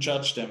tend to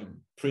judge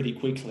them pretty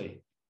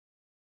quickly.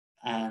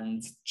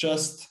 And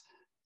just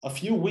a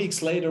few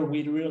weeks later,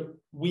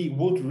 we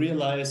would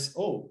realize,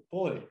 oh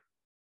boy,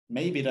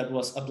 maybe that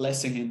was a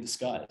blessing in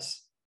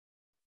disguise.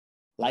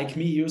 Like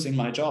me using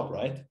my job,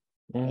 right?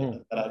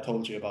 That I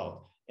told you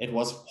about. It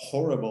was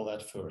horrible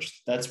at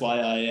first. That's why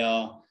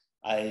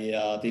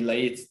I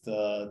delayed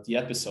the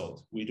episode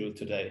we do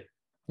today,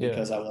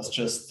 because I was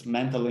just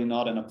mentally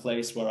not in a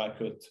place where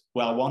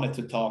I wanted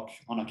to talk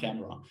on a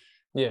camera.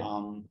 It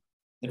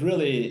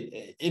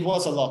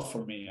was a lot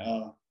for me.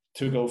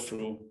 to go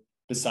through.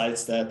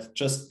 Besides that,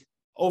 just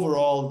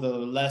overall, the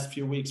last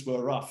few weeks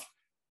were rough,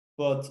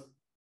 but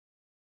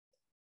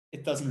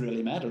it doesn't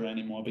really matter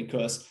anymore,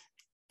 because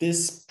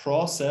this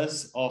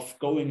process of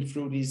going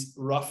through these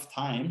rough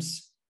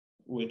times,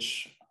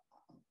 which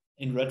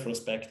in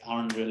retrospect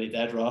aren't really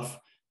that rough,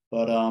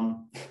 but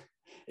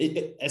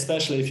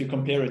especially if you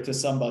compare it to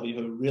somebody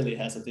who really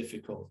has a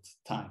difficult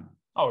time.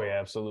 Oh yeah,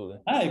 absolutely.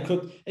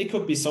 It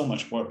could be so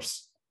much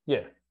worse.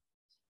 Yeah.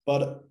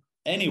 But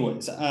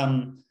anyways,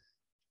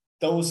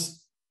 those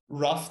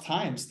rough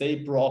times, they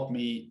brought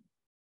me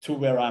to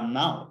where I'm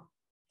now.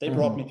 They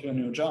brought me to a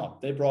new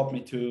job. They brought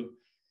me to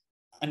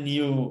a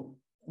new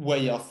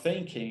way of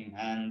thinking,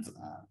 and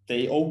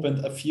they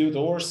opened a few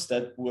doors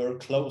that were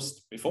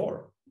closed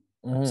before.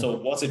 So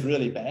was it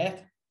really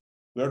bad?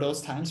 Were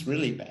those times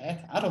really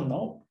bad? I don't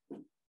know.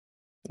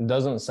 It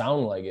doesn't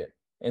sound like it.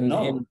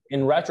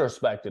 In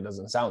retrospect, it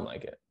doesn't sound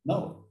like it.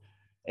 No,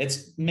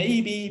 it's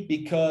maybe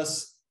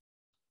because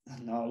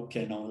let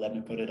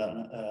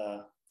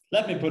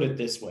me put it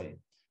this way.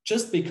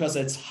 Just because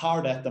it's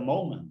hard at the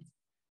moment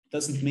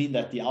doesn't mean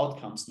that the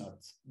outcome's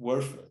not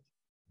worth it.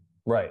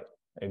 Right.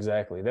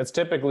 Exactly. That's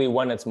typically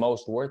when it's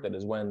most worth it,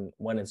 is when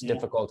it's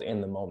difficult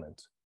in the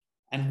moment.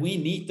 And we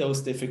need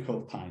those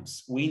difficult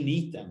times. We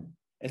need them.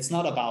 It's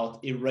not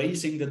about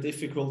erasing the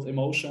difficult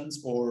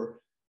emotions or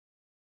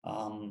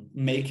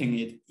making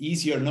it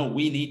easier. No,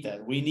 we need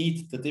that. We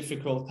need the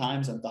difficult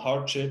times and the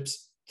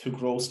hardships to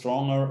grow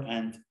stronger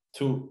and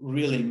to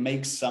really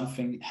make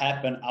something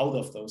happen out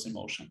of those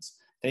emotions.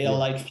 They are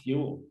like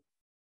fuel.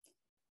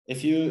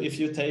 If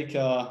you take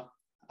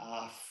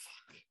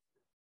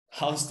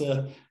how's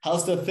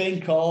the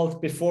thing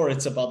called before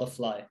it's a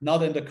butterfly?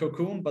 Not in the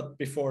cocoon, but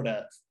before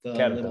that, the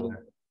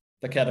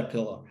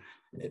caterpillar.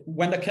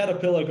 When the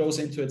caterpillar goes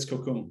into its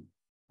cocoon,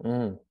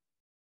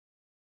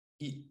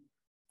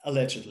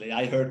 allegedly,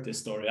 I heard this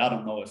story. I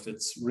don't know if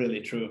it's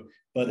really true,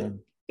 but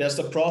there's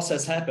the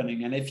process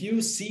happening. And if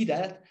you see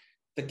that,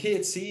 the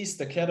kid sees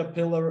the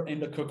caterpillar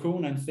in the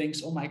cocoon and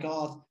thinks, oh my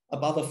God, a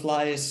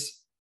butterfly is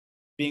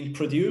being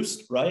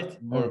produced, right?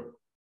 Or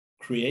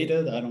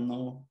created, I don't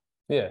know.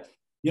 Yeah.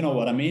 You know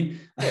what I mean?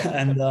 Yeah.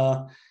 And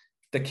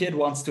the kid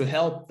wants to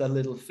help the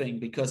little thing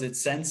because it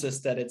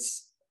senses that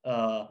it's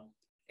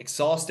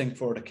exhausting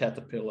for the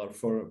caterpillar,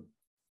 for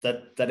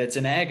that it's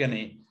in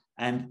agony.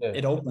 And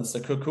it opens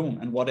the cocoon.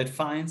 And what it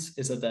finds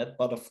is a dead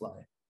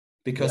butterfly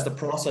because the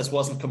process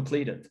wasn't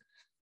completed.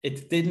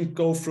 It didn't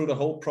go through the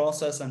whole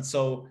process. And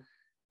so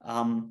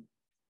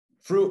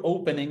through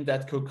opening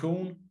that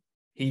cocoon,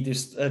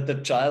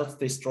 the child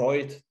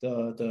destroyed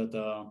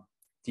the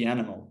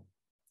animal.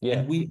 Yeah.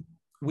 And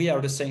we are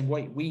the same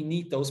way. We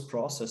need those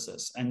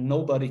processes, and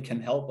nobody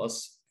can help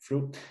us,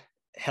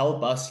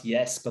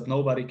 yes, but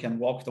nobody can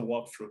walk the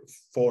walk through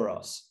for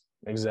us.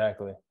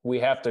 Exactly. We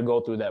have to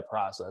go through that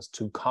process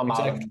to come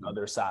out on the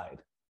other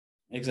side.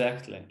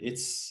 Exactly.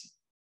 It's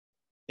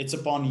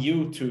upon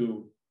you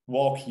to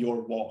walk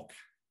your walk.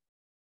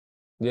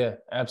 Yeah,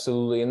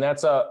 absolutely. And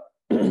that's a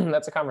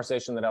that's a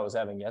conversation that I was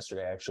having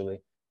yesterday,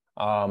 actually,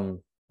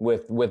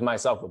 with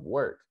myself with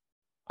work.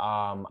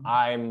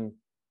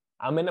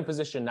 I'm in a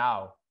position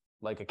now,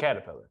 like a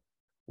caterpillar,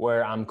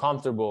 where I'm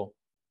comfortable,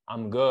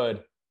 I'm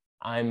good,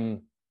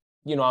 I'm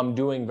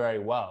doing very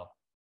well.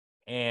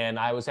 And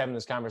I was having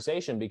this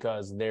conversation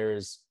because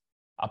there's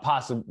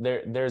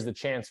the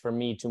chance for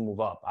me to move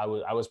up. I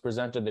was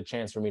presented the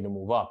chance for me to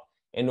move up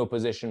into a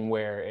position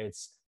where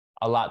it's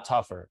a lot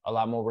tougher, a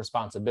lot more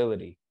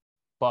responsibility.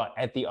 But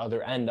at the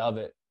other end of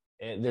it,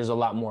 there's a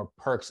lot more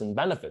perks and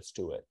benefits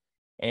to it.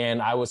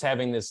 And I was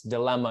having this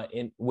dilemma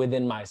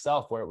within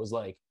myself where it was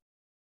like,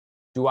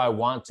 do I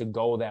want to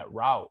go that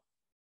route?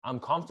 I'm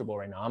comfortable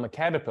right now. I'm a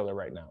caterpillar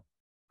right now.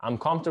 I'm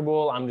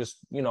comfortable. I'm just,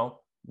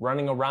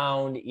 running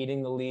around,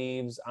 eating the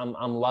leaves. I'm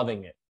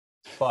loving it.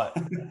 But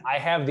I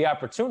have the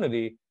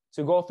opportunity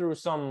to go through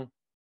some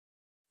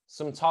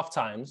tough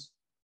times,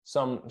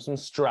 some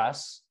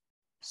stress,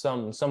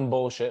 some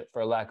bullshit,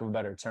 for lack of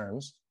better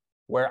terms,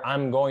 where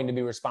I'm going to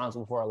be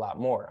responsible for a lot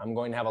more. I'm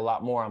going to have a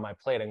lot more on my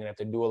plate. I'm going to have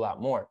to do a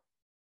lot more.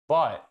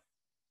 But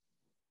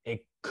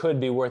it could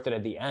be worth it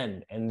at the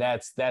end. And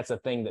that's a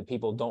thing that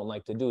people don't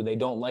like to do. They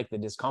don't like the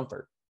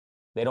discomfort.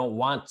 They don't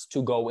want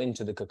to go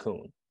into the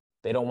cocoon.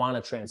 They don't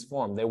want to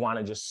transform. They want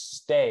to just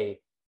stay,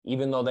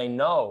 even though they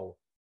know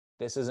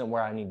this isn't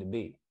where I need to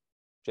be,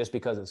 just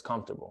because it's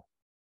comfortable.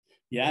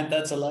 Yeah, and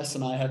that's a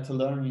lesson I had to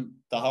learn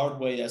the hard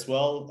way as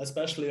well,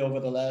 especially over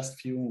the last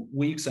few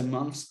weeks and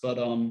months, but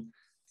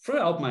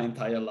throughout my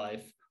entire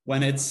life.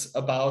 When it's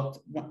about,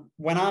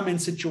 when I'm in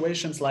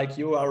situations like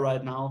you are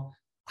right now,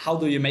 how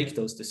do you make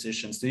those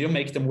decisions? Do you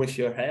make them with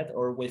your head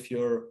or with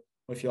your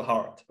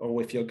heart or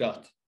with your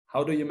gut?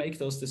 How do you make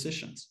those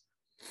decisions?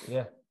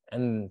 Yeah.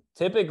 And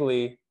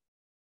typically,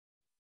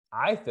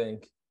 I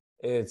think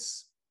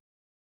it's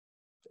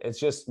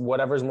just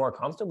whatever's more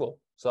comfortable.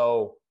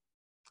 So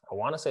I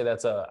want to say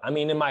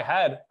in my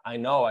head, I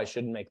know I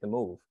shouldn't make the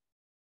move,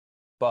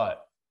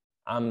 but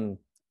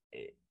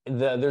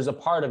there's a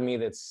part of me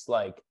that's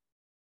like,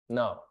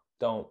 no,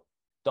 don't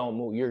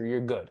move.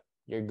 You're good.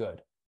 you're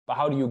good. But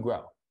how do you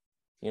grow?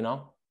 You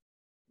know?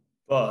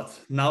 But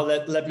now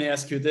let me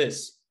ask you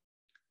this.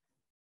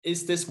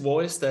 Is this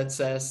voice that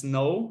says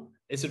no,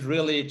 is it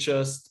really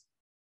just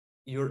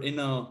your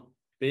inner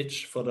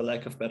bitch, for the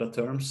lack of better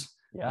terms,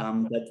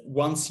 that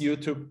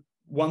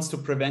wants to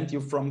prevent you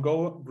from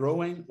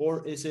growing?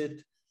 Or is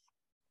it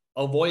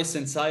a voice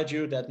inside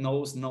you that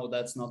knows, no,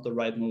 that's not the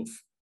right move?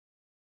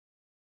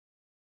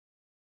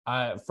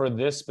 For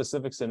this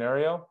specific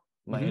scenario,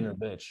 my inner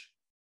bitch.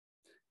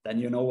 Then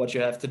you know what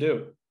you have to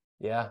do.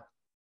 Yeah.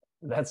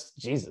 That's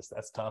Jesus.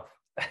 That's tough.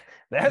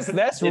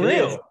 That's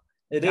real.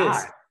 It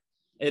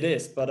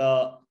is. But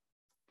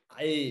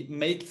I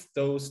made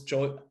those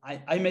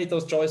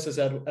choices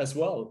as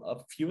well a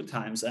few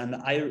times, and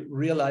I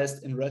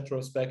realized in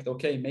retrospect,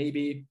 okay,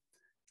 maybe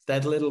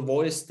that little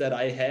voice that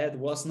I had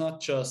was not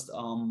just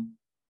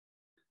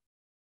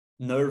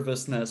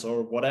nervousness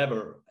or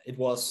whatever. It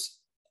was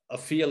a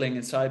feeling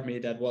inside me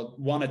that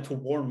wanted to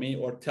warn me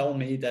or tell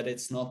me that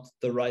it's not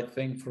the right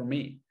thing for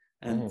me,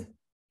 and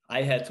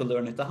I had to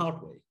learn it the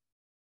hard way.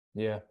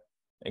 Yeah,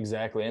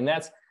 exactly. And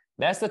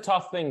that's the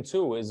tough thing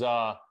too, is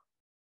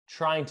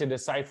trying to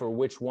decipher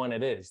which one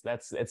it is.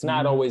 It's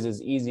not always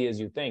as easy as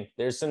you think.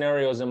 There's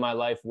scenarios in my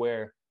life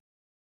where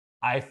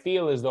I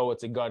feel as though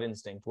it's a gut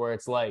instinct, where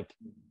it's like,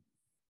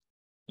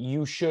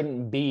 you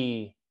shouldn't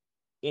be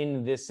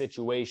in this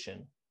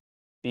situation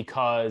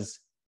because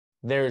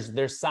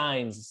there's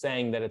signs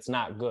saying that it's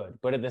not good.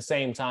 But at the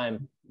same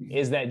time,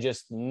 is that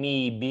just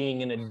me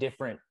being in a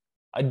different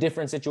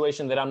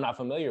situation that I'm not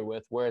familiar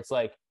with, where it's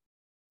like,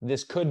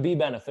 this could be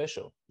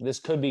beneficial, this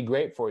could be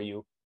great for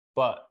you,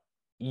 but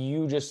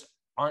you just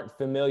aren't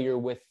familiar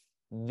with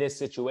this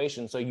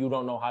situation, so you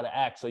don't know how to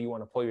act, so you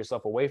want to pull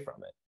yourself away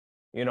from it.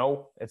 You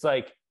know, it's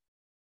like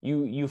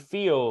you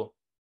feel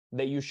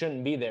that you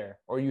shouldn't be there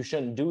or you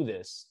shouldn't do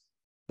this,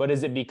 but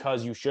is it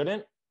because you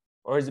shouldn't,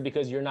 or is it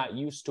because you're not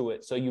used to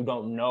it, so you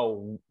don't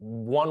know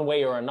one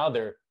way or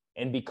another,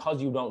 and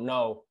because you don't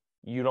know,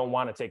 you don't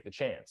want to take the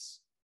chance?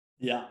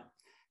 Yeah,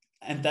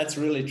 and that's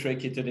really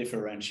tricky to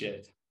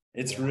differentiate.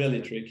 It's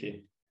really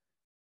tricky.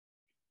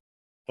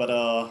 But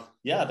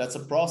yeah, that's a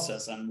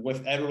process, and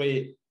with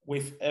every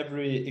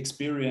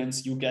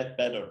experience you get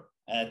better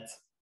at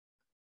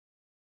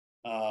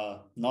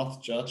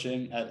not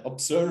judging, at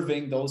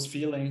observing those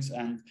feelings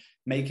and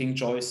making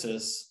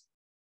choices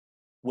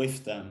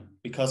with them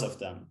because of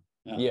them.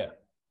 Yeah,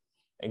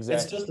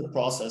 exactly. It's just a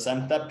process,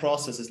 and that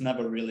process is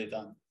never really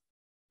done.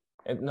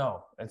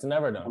 No, it's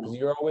never done, because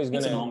you're always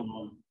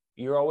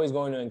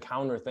going to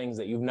encounter things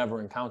that you've never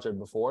encountered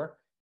before.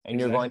 And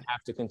you're going to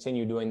have to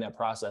continue doing that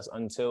process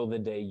until the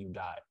day you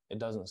die. It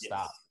doesn't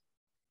stop.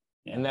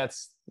 Yeah. And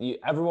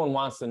everyone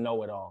wants to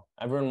know it all.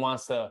 Everyone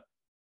wants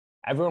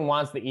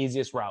the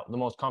easiest route, the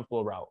most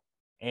comfortable route.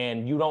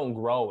 And you don't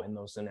grow in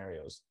those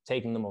scenarios,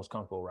 taking the most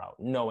comfortable route,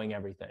 knowing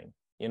everything.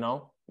 You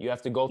know, you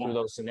have to go through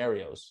those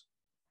scenarios.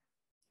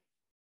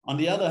 On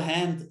the other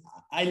hand,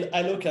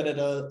 I look at it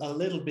a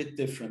little bit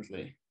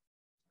differently.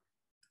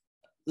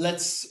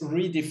 Let's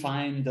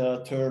redefine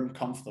the term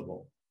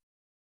comfortable.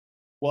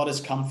 What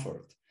is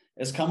comfort?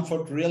 Is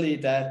comfort really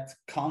that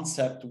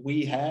concept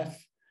we have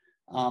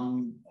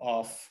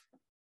of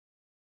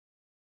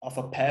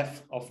a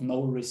path of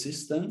no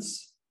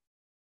resistance?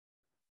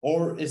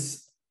 Or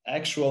is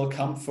actual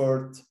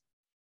comfort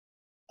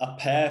a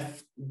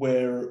path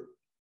where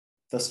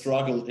the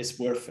struggle is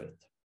worth it?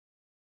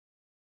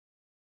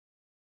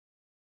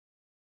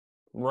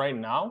 Right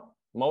now,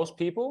 most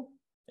people,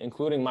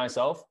 including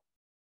myself,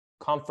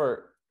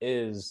 comfort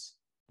is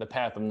the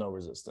path of no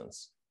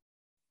resistance.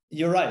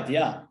 You're right,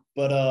 yeah.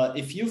 But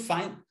if you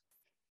find,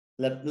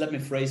 let me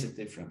phrase it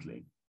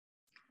differently.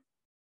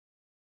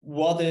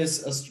 What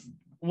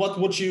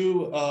would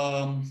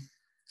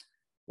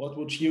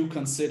you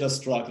consider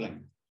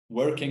struggling?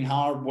 Working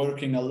hard,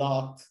 working a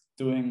lot,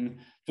 doing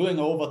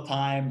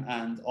overtime,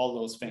 and all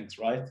those things,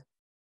 right?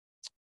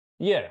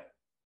 Yeah.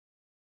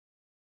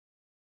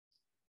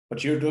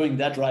 But you're doing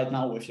that right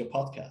now with your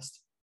podcast.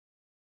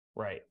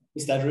 Right.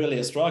 Is that really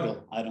a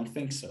struggle? I don't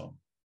think so.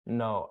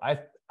 No,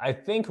 I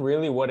think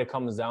really what it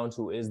comes down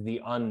to is the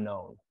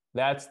unknown.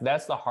 That's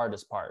the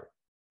hardest part,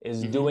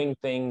 is doing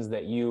things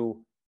that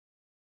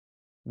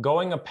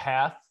going a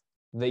path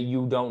that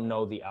you don't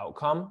know the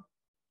outcome,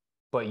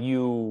 but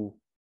you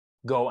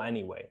go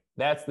anyway.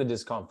 That's the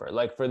discomfort.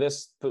 Like for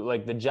this,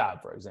 like the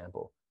job, for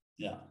example.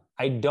 Yeah.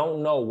 I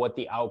don't know what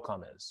the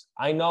outcome is.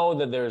 I know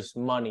that there's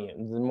more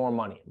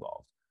money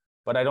involved,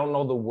 but I don't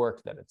know the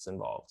work that it's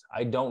involved.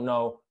 I don't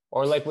know,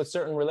 or like with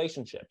certain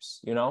relationships,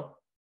 you know,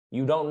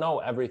 you don't know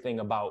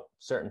everything about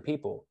certain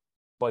people,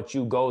 but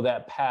you go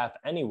that path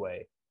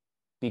anyway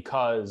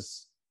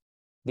because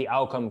the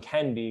outcome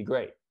can be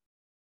great.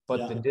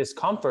 But the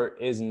discomfort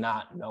is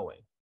not knowing.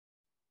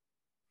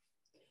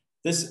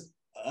 This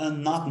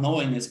not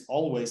knowing is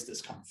always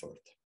discomfort,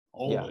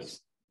 always. Yes.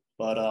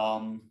 But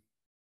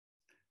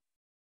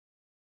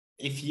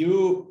if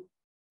you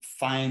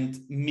find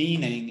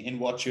meaning in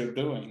what you're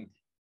doing,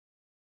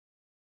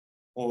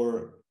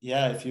 or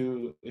yeah, if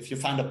you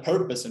find a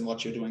purpose in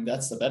what you're doing,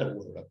 that's the better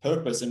word, a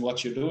purpose in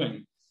what you're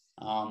doing,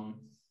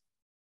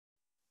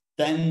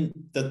 then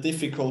the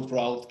difficult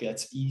route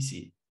gets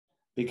easy.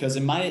 Because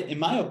in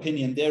my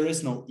opinion, there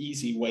is no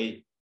easy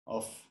way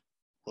of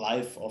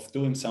life, of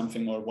doing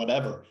something or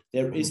whatever.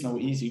 There is no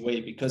easy way,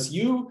 because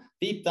you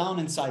deep down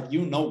inside,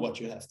 you know what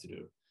you have to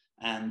do,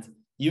 and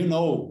you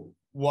know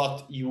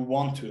what you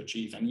want to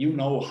achieve, and you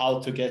know how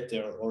to get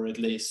there, or at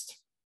least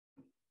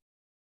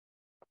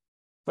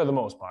for the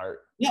most part.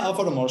 Yeah,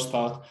 for the most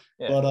part.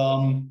 Yeah. But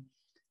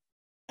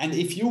and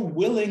if you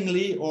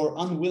willingly or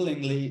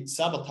unwillingly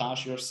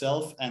sabotage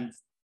yourself and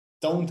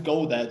don't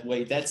go that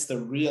way, that's the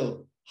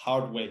real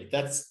hard way.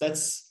 That's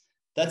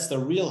the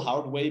real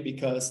hard way,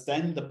 because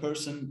then the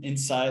person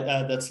inside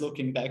that's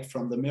looking back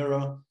from the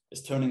mirror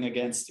is turning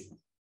against you.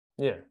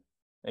 Yeah,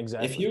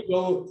 exactly.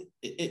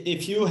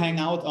 If you hang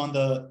out on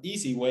the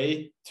easy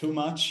way too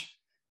much,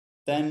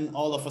 then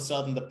all of a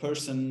sudden the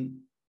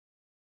person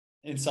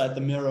inside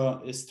the mirror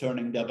is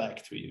turning their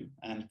back to you,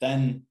 and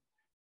then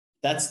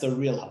that's the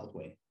real hard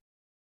way.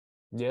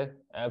 Yeah,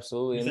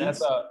 absolutely. And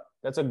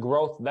that's a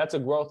growth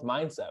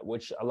mindset,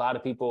 which a lot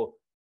of people,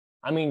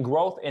 I mean,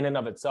 growth in and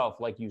of itself,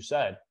 like you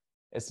said,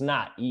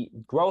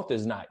 growth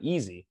is not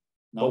easy.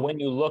 No. But when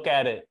you look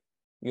at it,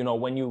 you know,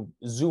 when you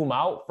zoom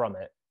out from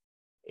it,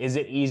 is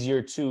it easier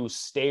to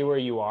stay where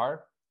you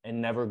are and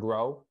never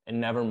grow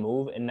and never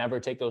move and never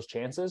take those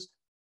chances?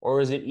 Or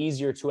is it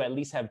easier to at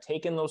least have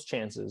taken those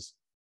chances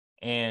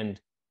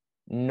and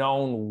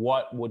known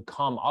what would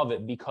come of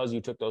it because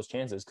you took those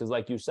chances? Because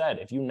like you said,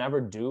 if you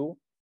never do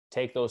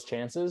take those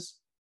chances,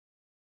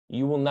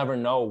 you will never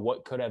know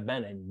what could have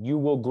been, and you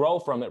will grow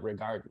from it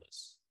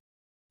regardless.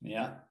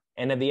 Yeah.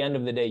 And at the end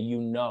of the day, you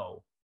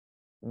know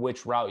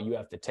which route you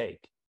have to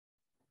take.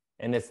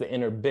 And it's the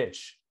inner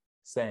bitch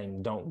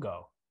saying, don't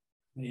go.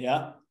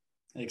 Yeah,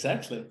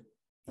 exactly.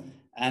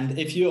 And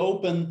if you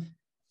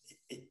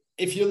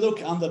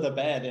look under the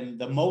bed, in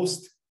the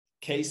most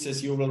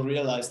cases, you will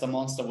realize the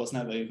monster was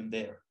never even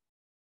there.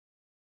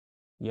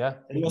 Yeah.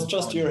 It was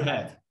just your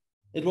head.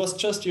 It was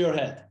just your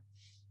head.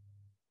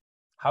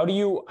 How do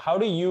you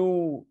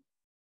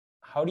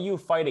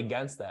fight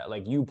against that?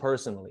 Like, you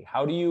personally,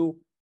 how do you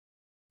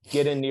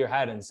get into your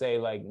head and say,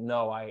 like,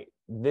 no,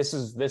 this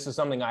is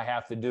something I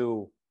have to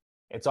do.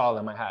 It's all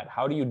in my head.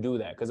 How do you do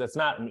that? Because it's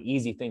not an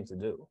easy thing to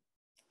do.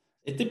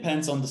 It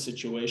depends on the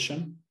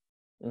situation.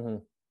 Mm-hmm.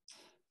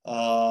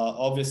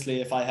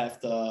 Obviously, if I have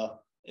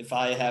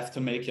to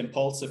make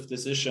impulsive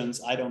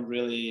decisions, I don't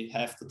really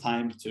have the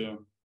time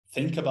to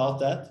think about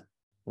that.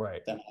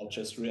 Right. Then I'll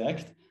just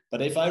react.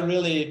 But if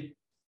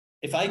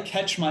I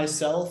catch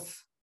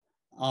myself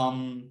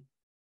in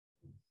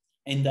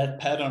that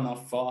pattern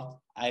of thought,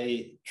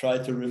 I try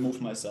to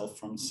remove myself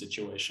from the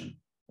situation.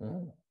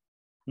 Mm.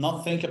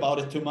 Not think about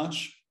it too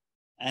much,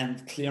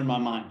 and clear my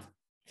mind.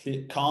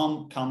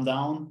 Calm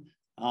down.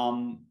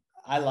 I'm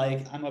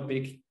a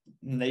big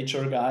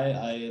nature guy.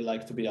 I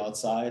like to be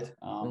outside,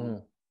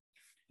 go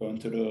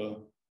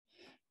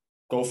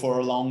for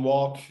a long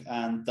walk,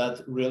 and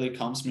that really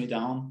calms me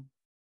down.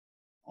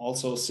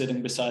 Also,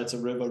 sitting beside a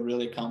river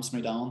really calms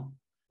me down.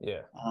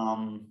 Yeah.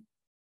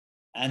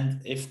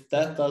 And if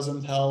that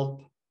doesn't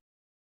help,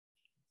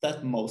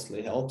 that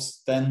mostly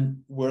helps.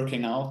 Then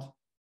working out.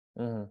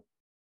 Mm-hmm.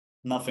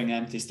 Nothing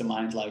empties the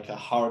mind like a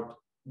hard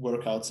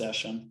workout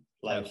session,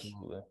 like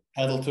Absolutely.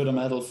 Pedal to the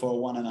metal for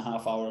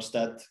 1.5 hours.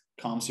 That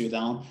calms you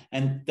down,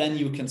 and then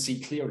you can see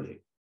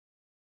clearly.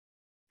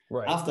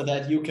 Right. After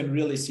that, you can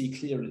really see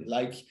clearly.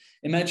 Like,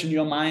 imagine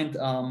your mind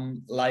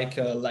like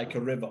a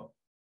river.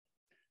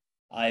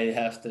 I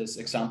have this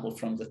example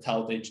from the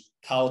Tao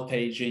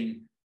Te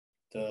Ching,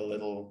 the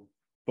little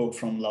book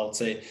from Lao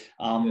Tse.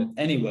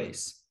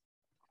 Anyways,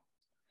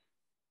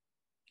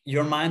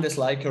 your mind is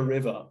like a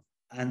river.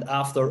 And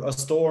after a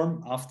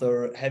storm,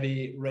 after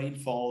heavy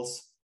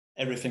rainfalls,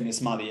 everything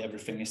is muddy,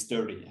 everything is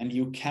dirty, and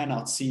you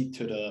cannot see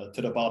to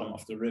the bottom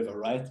of the river,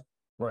 right?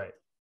 Right.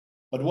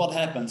 But what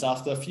happens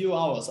after a few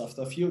hours,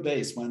 after a few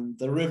days, when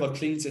the river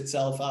cleans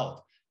itself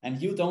out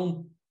and you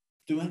don't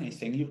do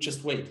anything, you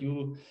just wait,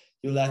 you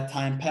let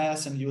time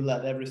pass and you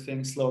let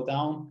everything slow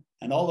down,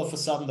 and all of a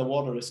sudden the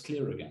water is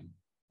clear again.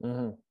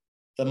 Mm-hmm.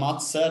 The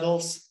mud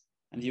settles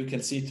and you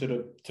can see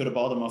to the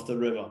bottom of the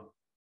river.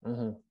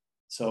 Mm-hmm.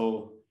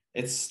 So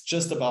it's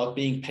just about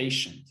being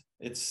patient.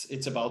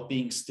 It's about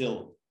being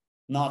still,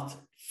 not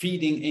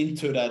feeding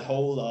into that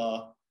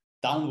whole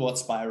downward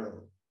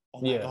spiral.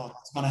 Oh my God,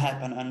 what's gonna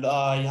happen? And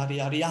yada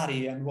yada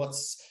yada. And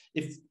what's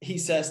if he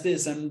says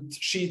this and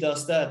she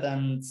does that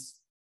and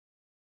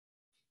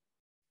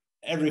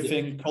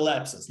everything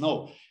collapses?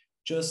 No,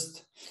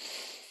 just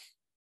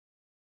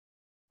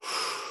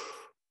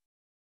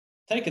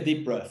take a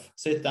deep breath,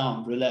 sit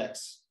down,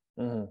 relax,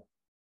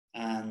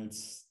 and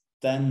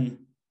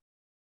then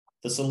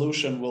the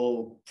solution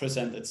will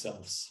present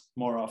itself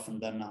more often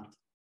than not.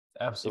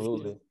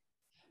 Absolutely.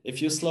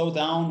 If you slow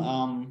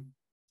down,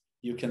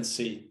 you can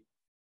see.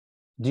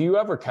 Do you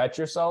ever catch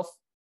yourself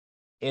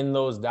in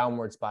those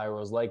downward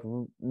spirals? Like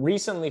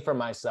recently for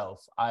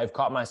myself, I've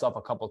caught myself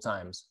a couple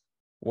times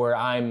where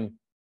I'm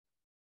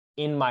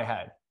in my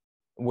head,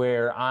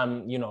 where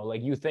I'm, you know,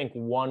 like you think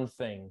one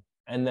thing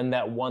and then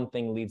that one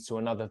thing leads to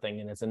another thing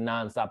and it's a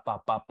nonstop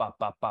pop, pop, pop,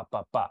 pop, pop,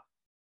 pop, pop.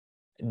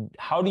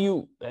 How do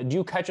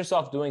you catch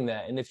yourself doing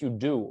that? And if you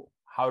do,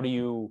 how do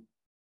you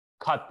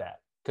cut that?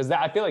 Because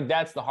I feel like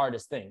that's the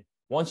hardest thing.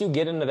 Once you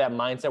get into that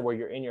mindset where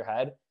you're in your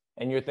head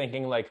and you're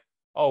thinking like,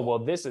 oh, well,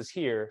 this is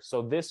here,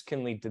 so this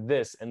can lead to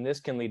this, and this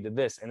can lead to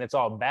this, and it's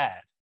all bad.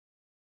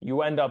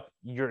 You end up,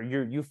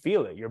 you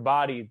feel it. Your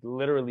body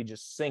literally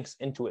just sinks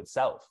into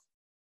itself.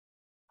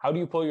 How do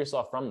you pull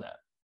yourself from that?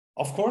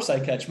 Of course, I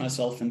catch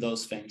myself in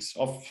those things.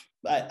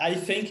 I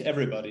think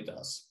everybody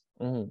does.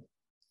 Mm-hmm.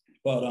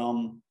 But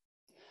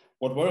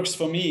what works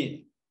for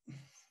me,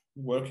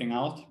 working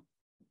out.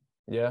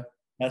 Yeah.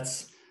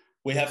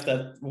 We have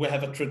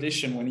a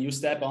tradition. When you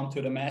step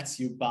onto the mats,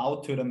 you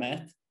bow to the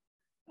mat,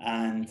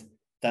 and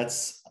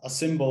that's a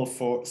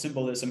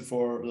symbolism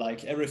for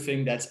like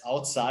everything that's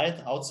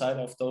outside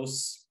of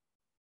those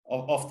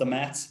of the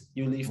mats.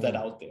 You leave that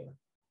out there,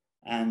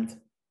 and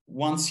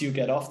once you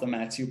get off the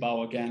mats, you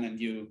bow again and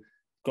you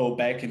go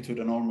back into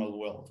the normal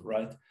world,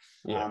 right?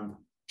 Yeah.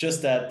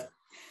 Just that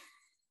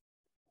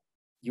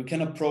you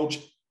can approach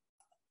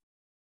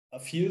a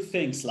few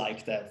things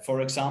like that.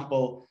 For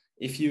example,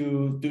 if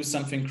you do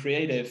something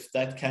creative,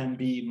 that can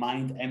be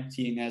mind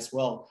emptying as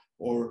well.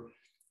 Or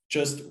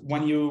just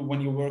when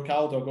you work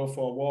out or go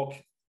for a walk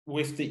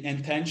with the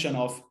intention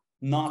of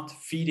not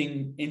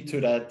feeding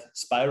into that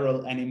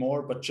spiral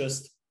anymore, but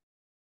just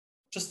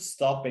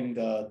stopping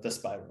the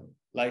spiral.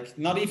 Like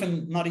not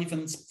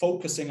even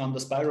focusing on the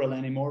spiral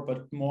anymore,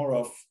 but more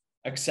of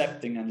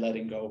accepting and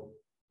letting go.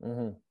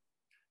 Mm-hmm.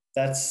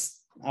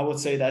 I would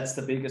say that's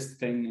the biggest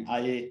thing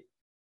I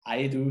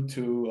do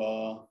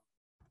to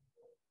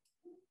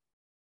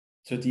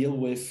deal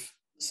with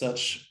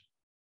such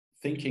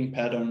thinking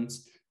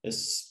patterns,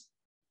 is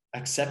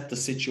accept the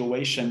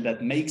situation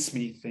that makes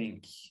me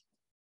think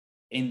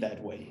in that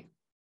way.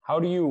 How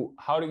do you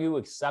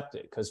accept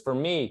it? Because for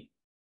me,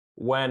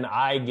 when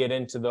I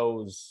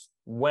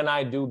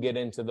do get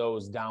into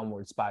those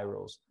downward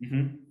spirals,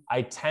 mm-hmm.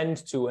 I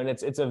tend to, and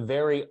it's a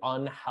very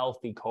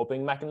unhealthy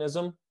coping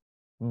mechanism,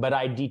 but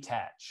I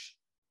detach.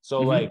 So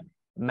mm-hmm. like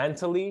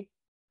mentally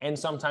and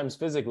sometimes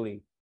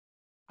physically,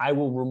 I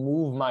will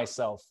remove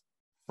myself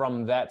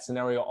from that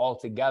scenario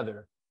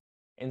altogether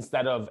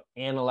instead of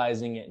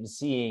analyzing it and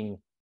seeing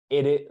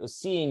it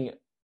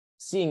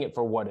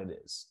for what it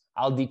is.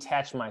 I'll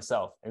detach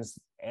myself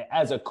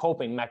as a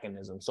coping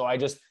mechanism. So I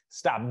just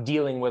stop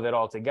dealing with it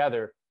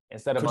altogether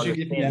instead of understanding. Could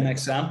you give me an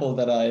example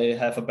that I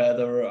have a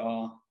better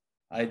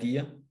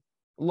idea?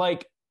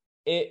 Like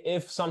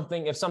if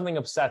something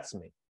upsets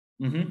me,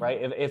 mm-hmm.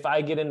 right? If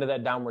I get into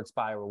that downward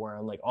spiral where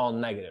I'm like all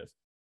negative,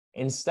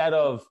 instead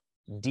of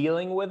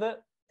dealing with it,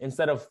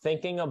 instead of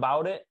thinking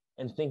about it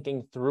and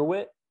thinking through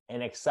it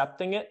and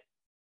accepting it,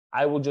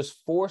 I will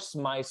just force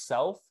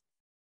myself.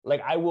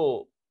 Like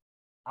I'll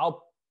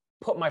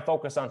put my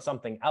focus on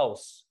something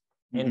else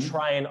and mm-hmm.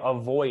 try and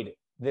avoid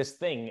this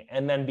thing.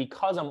 And then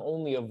because I'm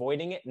only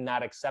avoiding it and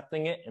not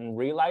accepting it and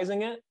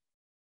realizing it,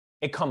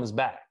 it comes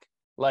back.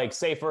 Like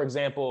say, for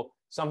example,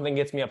 something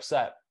gets me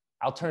upset.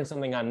 I'll turn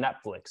something on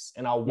Netflix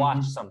and I'll watch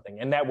mm-hmm.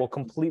 something, and that will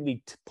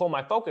completely pull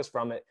my focus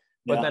from it.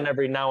 But then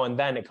every now and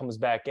then it comes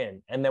back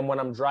in. And then when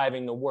I'm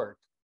driving to work,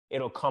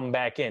 it'll come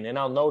back in. And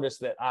I'll notice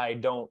that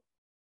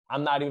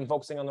I'm not even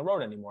focusing on the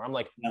road anymore. I'm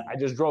like, I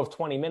just drove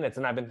 20 minutes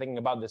and I've been thinking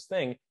about this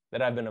thing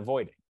that I've been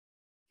avoiding.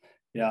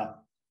 Yeah.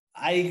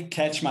 I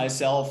catch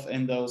myself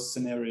in those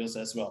scenarios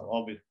as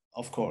well,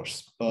 of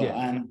course. But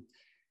and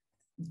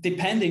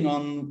depending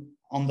on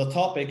the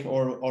topic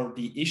or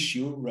the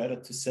issue, rather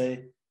to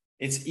say,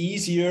 it's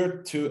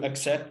easier to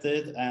accept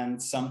it, and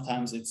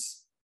sometimes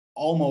it's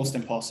almost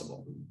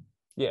impossible.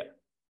 Yeah.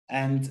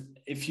 And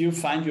if you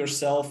find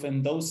yourself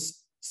in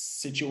those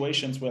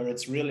situations where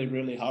it's really,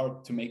 really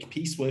hard to make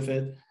peace with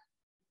it,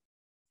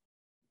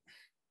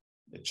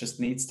 it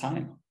just needs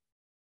time.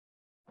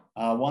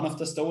 One of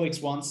the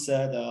Stoics once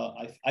said,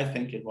 I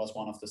think it was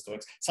one of the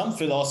Stoics, some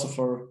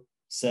philosopher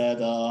said,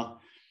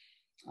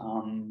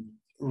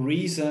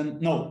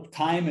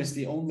 time is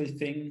the only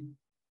thing,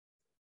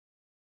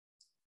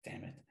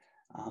 damn it,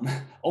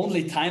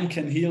 only time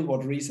can heal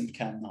what reason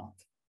cannot.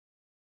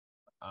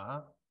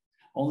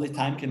 Only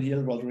time can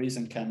heal what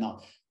reason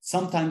cannot.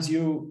 Sometimes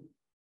you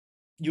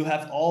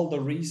have all the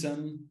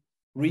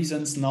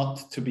reasons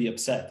not to be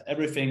upset.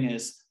 Everything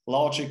is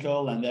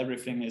logical and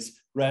everything is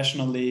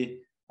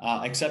rationally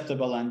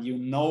acceptable, and you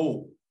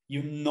know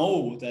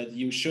that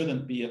you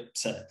shouldn't be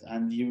upset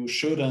and you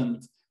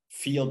shouldn't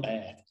feel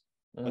bad,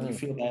 but you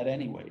feel bad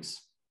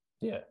anyways.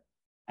 Yeah.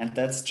 And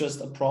that's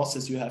just a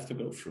process you have to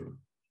go through.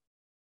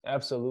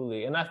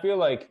 Absolutely. And I feel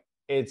like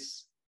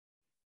it's,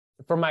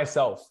 for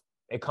myself,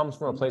 it comes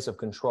from a place of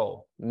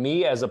control.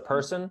 Me as a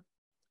person,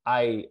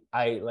 I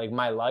like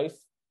my life,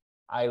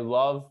 I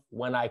love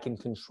when I can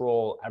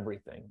control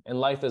everything. And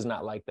life is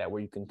not like that,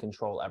 where you can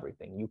control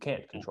everything. You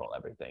can't control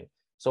everything.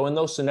 So in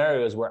those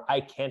scenarios where I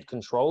can't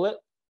control it,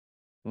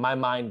 my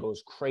mind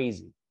goes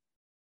crazy.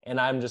 And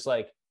I'm just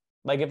like,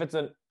 Like if it's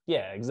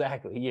yeah,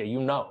 exactly. Yeah,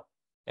 you know.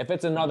 If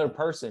it's another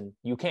person,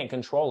 you can't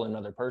control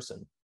another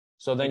person.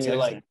 So then you're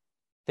like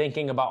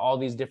thinking about all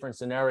these different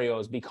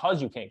scenarios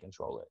because you can't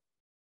control it.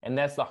 And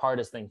that's the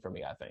hardest thing for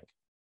me, I think.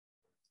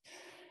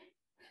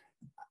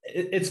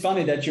 It's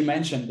funny that you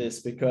mentioned this,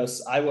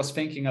 because I was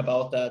thinking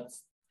about that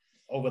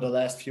over the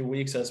last few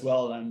weeks as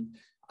well. And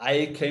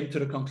I came to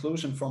the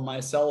conclusion for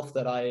myself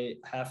that I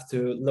have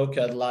to look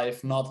at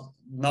life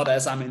not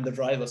as I'm in the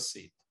driver's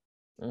seat.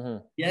 Mm-hmm.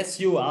 Yes,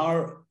 you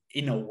are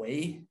in a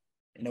way,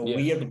 in a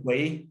weird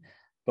way,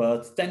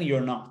 but then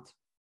you're not.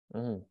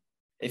 Mm-hmm.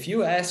 If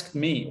you asked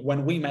me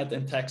when we met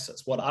in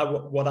Texas what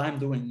I'm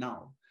doing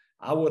now,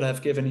 I would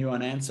have given you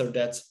an answer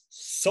that's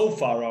so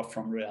far off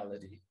from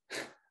reality.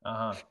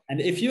 Uh-huh.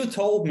 And if you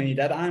told me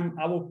that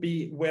I would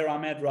be where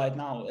I'm at right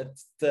now, at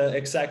the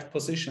exact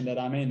position that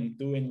I'm in,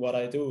 doing what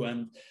I do,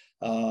 and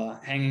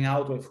hanging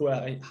out with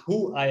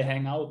who I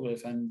hang out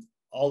with, and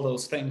all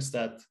those things,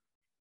 that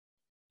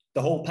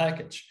the whole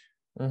package,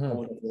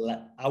 mm-hmm.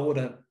 I would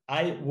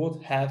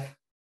have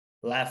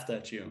laughed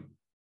at you.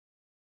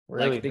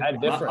 Really, like,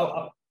 that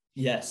different?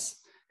 Yes,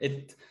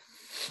 it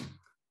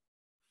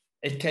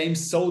came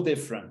so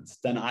different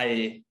than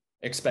I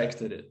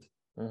expected it.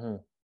 Mm-hmm.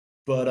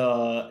 But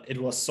it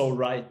was so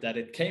right that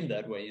it came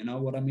that way. You know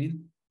what I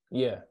mean?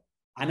 Yeah.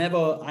 I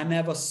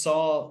never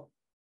saw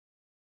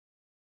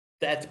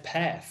that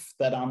path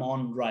that I'm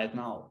on right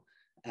now.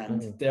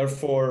 And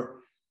therefore,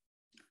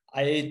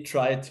 I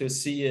try to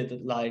see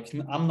it like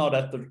I'm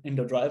not in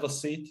the driver's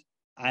seat.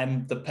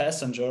 I'm the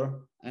passenger,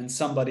 and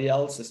somebody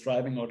else is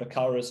driving, or the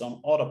car is on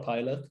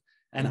autopilot.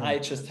 And I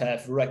just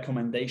have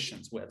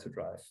recommendations where to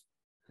drive.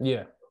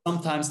 Yeah.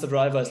 Sometimes the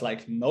driver is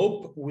like,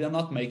 nope, we are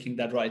not making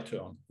that right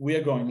turn. We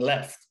are going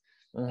left.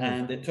 Mm-hmm.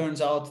 And it turns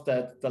out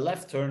that the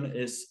left turn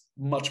is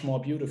much more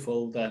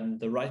beautiful than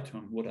the right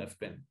turn would have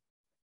been.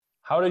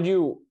 How did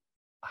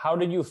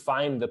you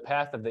find the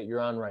path that you're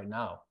on right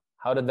now?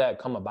 How did that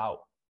come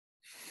about?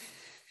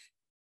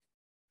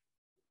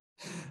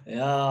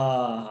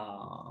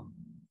 Yeah.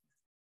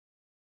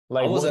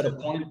 Like, I was at a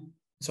point,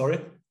 sorry?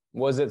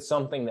 Was it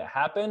something that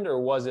happened, or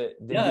was it?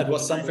 Yeah, it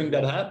was something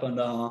that happened.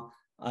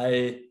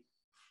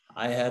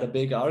 I had a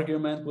big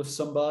argument with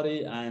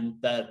somebody, and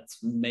that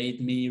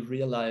made me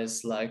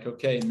realize, like,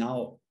 okay,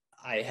 now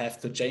I have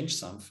to change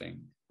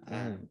something.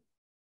 And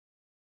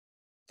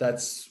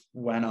that's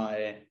when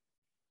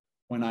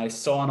I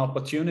saw an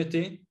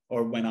opportunity,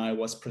 or when I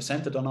was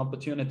presented an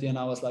opportunity, and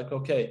I was like,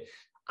 okay,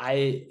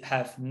 I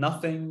have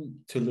nothing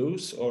to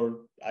lose,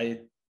 or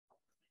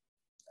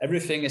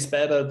everything is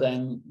better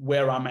than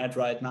where I'm at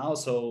right now.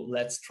 So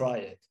let's try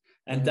it.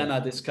 And then I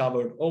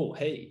discovered, oh,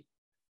 hey,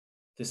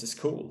 this is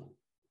cool.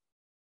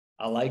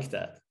 I like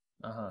that,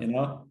 you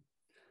know?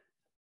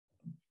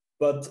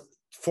 But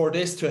for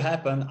this to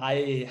happen,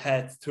 I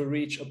had to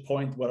reach a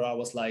point where I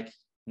was like,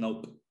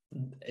 nope,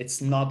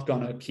 it's not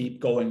gonna keep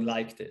going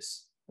like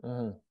this.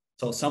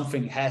 So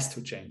something has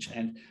to change.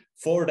 And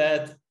for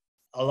that,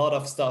 a lot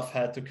of stuff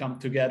had to come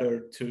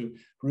together to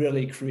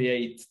really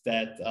create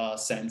that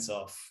sense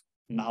of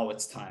now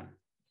it's time.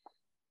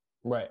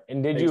 Right.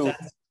 And did you,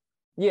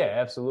 yeah,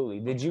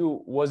 absolutely.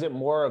 Was it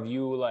more of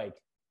you like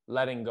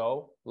letting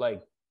go?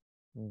 Like,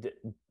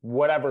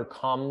 whatever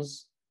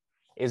comes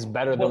is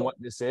better than what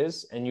this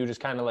is, and you just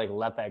kind of like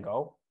let that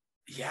go?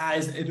 Yeah,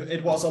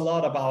 it was a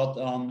lot about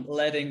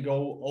letting go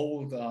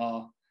old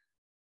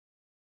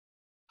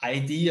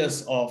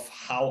ideas of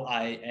how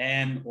I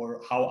am,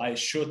 or how I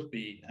should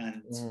be,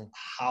 and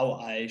how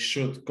I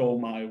should go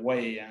my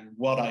way, and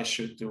what I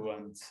should do,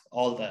 and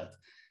all that.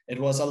 It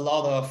was a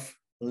lot of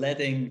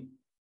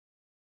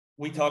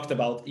we talked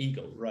about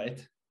ego,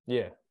 right?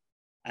 Yeah.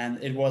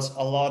 And it was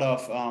a lot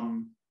of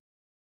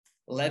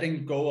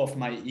letting go of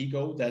my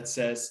ego that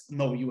says,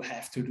 no, you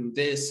have to do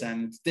this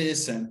and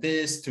this and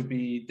this to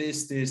be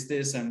this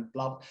and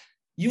blah.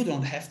 You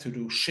don't have to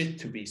do shit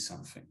to be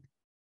something.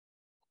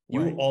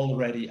 You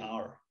already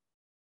are.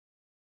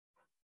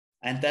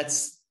 And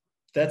that's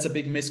a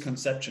big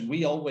misconception.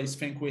 We always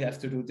think we have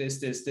to do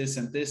this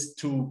and this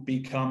to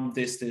become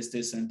this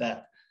and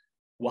that.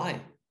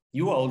 Why?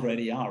 You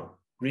already are.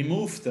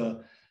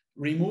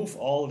 Remove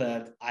all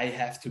that I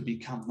have to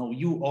become. No,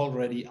 you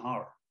already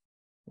are.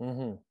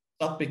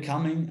 Stop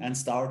becoming and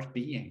start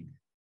being.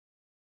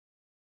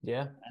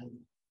 Yeah,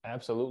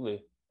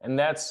 absolutely. And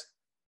that's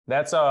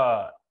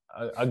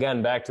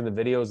again, back to the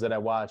videos that I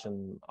watch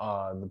and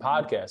the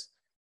podcast.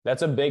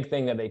 That's a big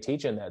thing that they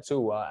teach in that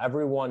too.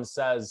 Everyone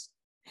says,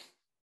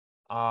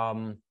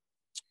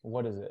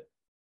 what is it?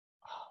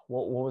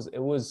 What was it?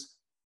 It was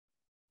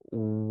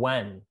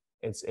when.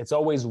 It's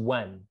always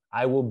when.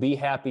 I will be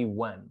happy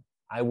when.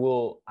 I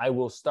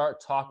will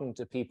start talking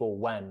to people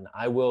when.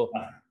 I will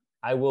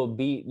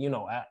be,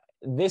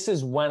 this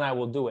is when I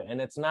will do it.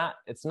 And it's not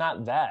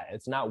that.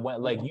 It's not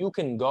when. Like, you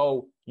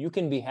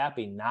can be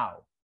happy now.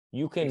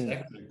 You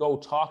can go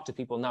talk to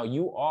people now.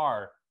 You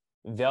are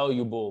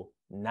valuable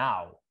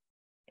now.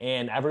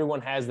 And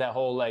everyone has that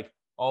whole like,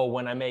 oh,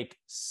 when I make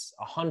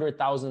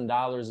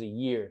 $100,000 a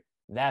year,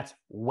 that's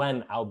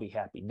when I'll be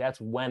happy. That's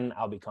when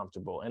I'll be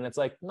comfortable. And it's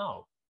like,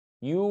 no,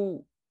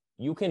 you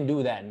can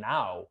do that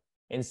now.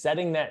 And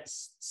setting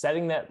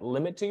that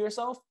limit to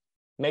yourself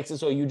makes it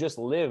so you just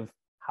live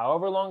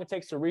however long it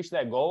takes to reach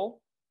that goal,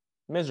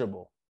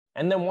 miserable.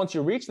 And then once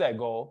you reach that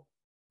goal,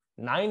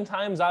 9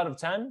 times out of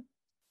 10,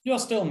 you're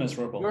still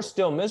miserable. You're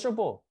still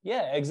miserable.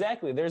 Yeah,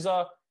 exactly. There's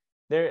a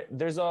guy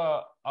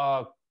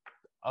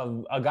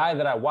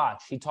that I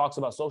watch. He talks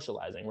about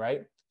socializing,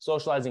 right?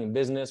 Socializing in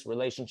business,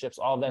 relationships,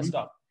 all that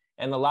stuff.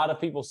 And a lot of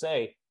people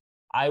say,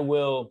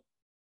 I'll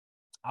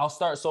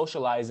start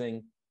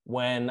socializing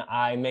when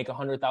I make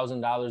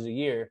 $100,000 a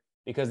year,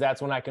 because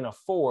that's when I can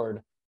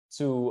afford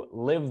to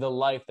live the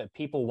life that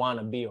people want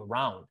to be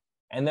around.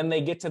 And then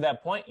they get to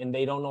that point and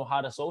they don't know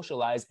how to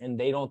socialize and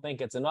they don't think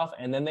it's enough.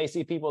 And then they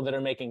see people that are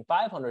making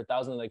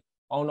 500,000, like,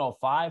 oh no,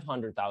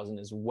 500,000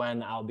 is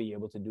when I'll be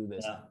able to do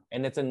this. Yeah.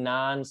 And it's a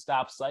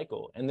non-stop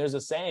cycle. And there's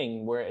a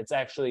saying where it's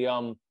actually,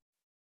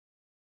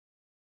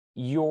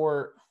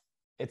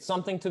 it's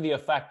something to the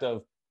effect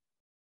of,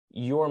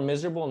 you're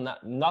miserable,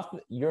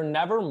 you're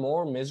never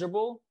more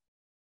miserable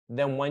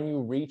than when you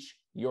reach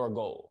your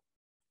goal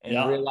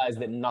and realize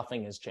that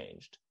nothing has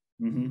changed.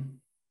 Mm-hmm.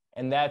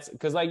 And that's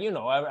because, like,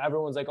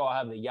 everyone's like, oh, I'll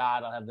have the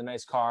yacht, I'll have the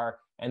nice car,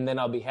 and then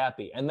I'll be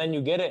happy. And then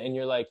you get it and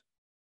you're like,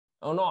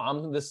 oh no,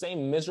 I'm the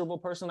same miserable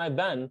person I've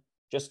been,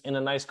 just in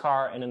a nice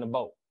car and in a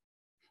boat.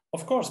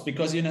 Of course,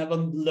 because you never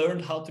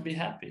learned how to be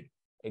happy.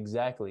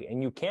 Exactly.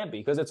 And you can't be,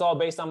 because it's all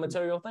based on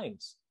material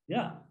things.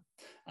 Yeah.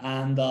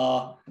 And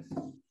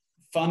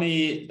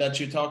funny that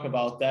you talk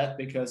about that,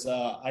 because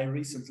I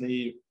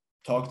recently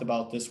talked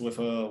about this with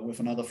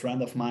another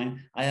friend of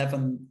mine. I have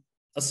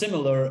a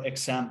similar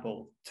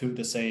example to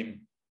the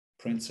same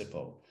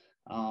principle.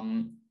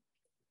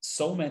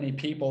 So many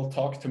people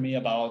talk to me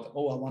about,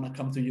 oh, I want to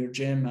come to your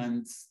gym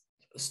and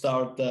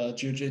start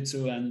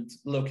jiu-jitsu and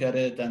look at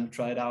it and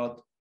try it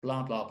out,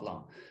 blah, blah,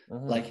 blah.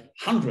 Mm-hmm. Like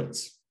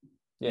hundreds.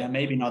 Yeah,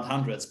 maybe not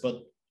hundreds,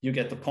 but you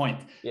get the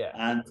point. Yeah.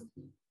 And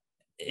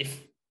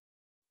if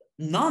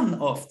none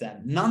of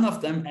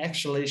them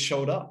actually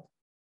showed up.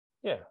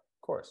 Yeah,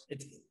 of course.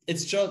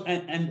 It's just,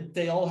 and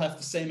they all have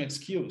the same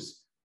excuse.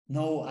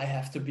 No, I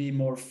have to be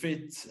more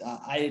fit.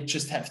 I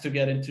just have to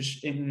get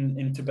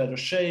into better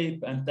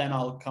shape, and then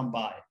I'll come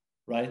by,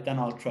 right? Then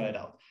I'll try it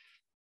out.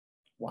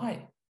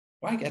 Why?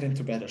 Why get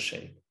into better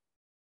shape?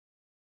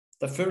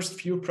 The first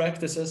few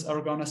practices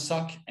are gonna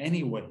suck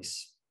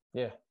anyways.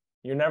 Yeah,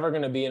 you're never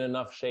gonna be in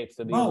enough shape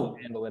to be able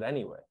to handle it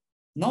anyway.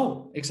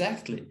 No,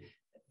 exactly.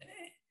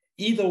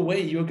 Either way,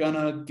 you're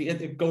gonna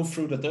go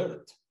through the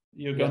dirt.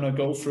 You're gonna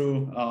go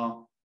through.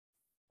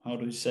 How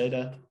do you say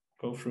that?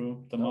 Go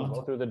through the mud.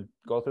 Go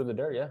through the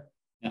dirt. Yeah.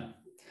 Yeah.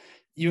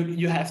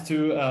 You have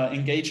to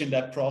engage in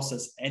that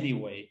process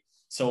anyway.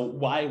 So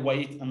why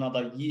wait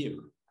another year?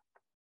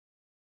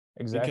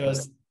 Exactly.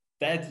 Because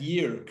that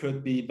year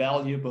could be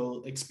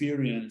valuable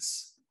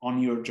experience on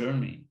your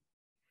journey.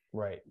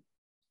 Right.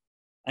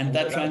 And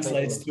that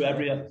translates to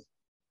every.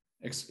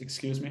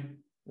 Excuse me.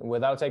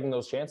 Without taking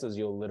those chances,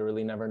 you'll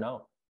literally never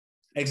know.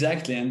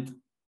 Exactly, and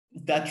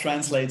that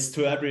translates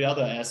to every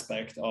other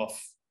aspect of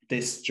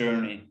this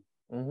journey.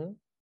 Mm-hmm.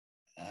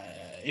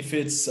 If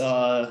it's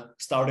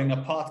starting a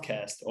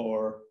podcast,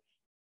 or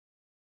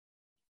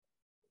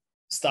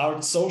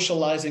start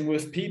socializing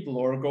with people,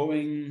 or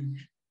going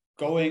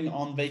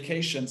on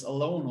vacations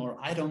alone, or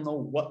I don't know,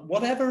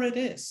 whatever it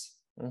is,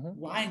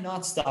 why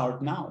not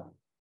start now?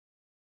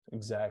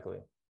 Exactly.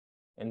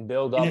 And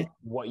build up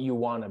what you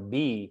want to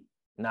be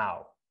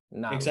now.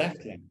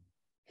 Exactly.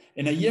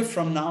 In a year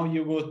from now,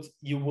 you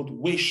would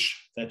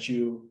wish that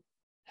you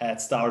had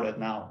started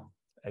now.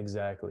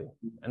 Exactly.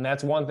 And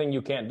that's one thing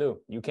you can't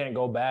do. You can't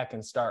go back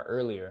and start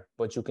earlier,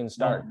 but you can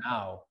start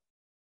now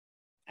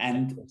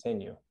and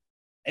continue.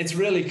 It's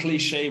really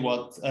cliche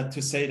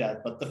to say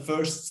that, but the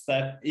first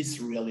step is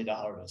really the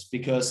hardest,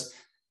 because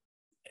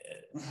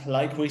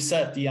like we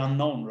said, the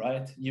unknown,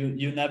 right?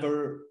 You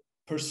never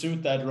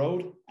pursued that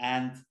road,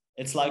 and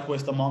it's like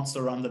with the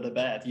monster under the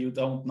bed. You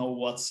don't know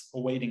what's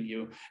awaiting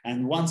you.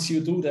 And once you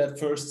do that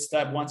first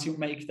step, once you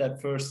make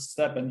that first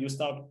step and you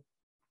start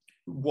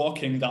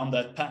walking down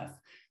that path,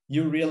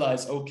 you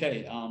realize,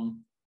 okay,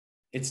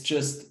 it's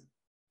just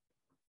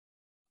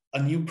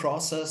a new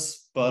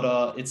process,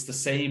 but it's the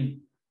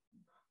same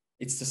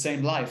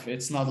life.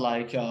 It's not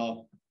like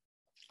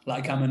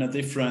I'm in a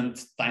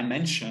different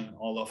dimension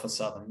all of a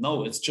sudden.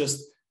 No, it's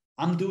just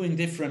I'm doing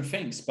different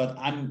things, but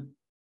I'm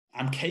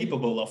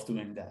capable of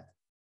doing that.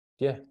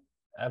 Yeah,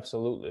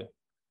 absolutely.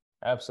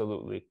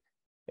 Absolutely.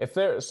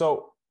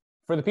 So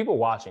for the people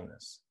watching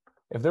this,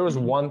 if there was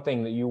one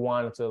thing that you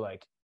wanted to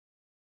like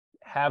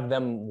have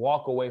them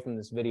walk away from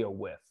this video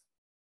with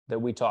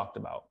that we talked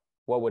about,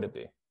 what would it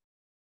be?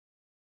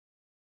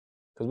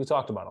 Because we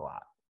talked about a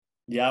lot.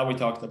 Yeah, we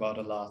talked about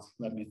a lot.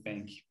 Let me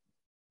think.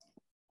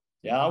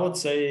 Yeah, I would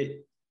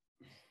say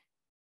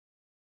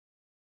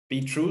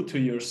be true to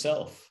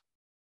yourself.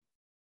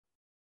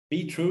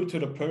 Be true to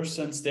the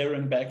person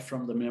staring back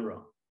from the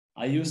mirror.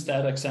 I use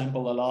that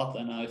example a lot,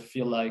 and I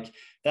feel like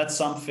that's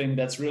something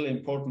that's really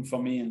important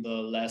for me in the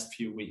last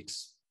few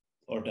weeks,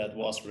 or that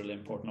was really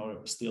important,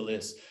 or still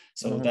is.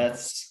 So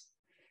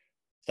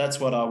that's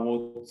what I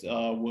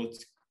would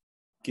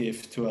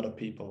give to other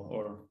people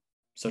or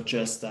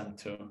suggest them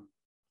to.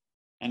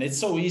 And it's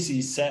so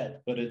easy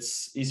said, but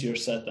it's easier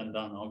said than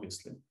done,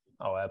 obviously.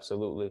 Oh,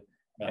 absolutely.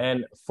 Yeah.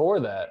 And for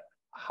that,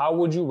 how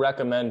would you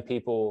recommend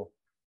people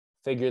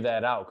figure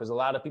that out? Because a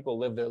lot of people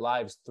live their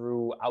lives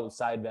through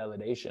outside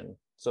validation,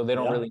 so they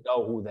don't really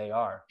know who they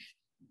are.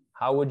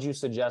 How would you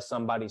suggest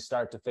somebody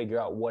start to figure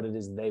out what it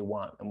is they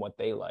want and what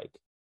they like?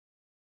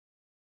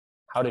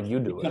 How did you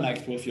do it?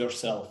 Connect with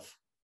yourself.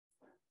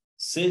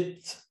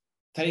 Take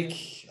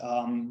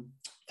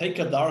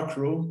a dark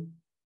room,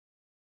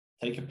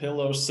 take a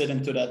pillow, sit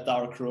into that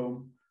dark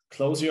room,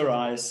 close your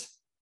eyes,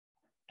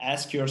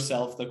 ask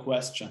yourself the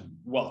question,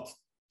 what?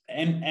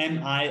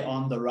 Am I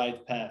on the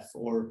right path,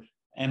 or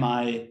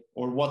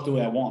what do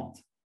I want?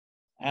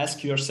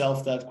 Ask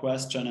yourself that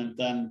question and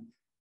then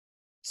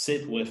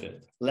sit with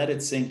it. Let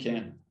it sink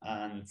in.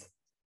 And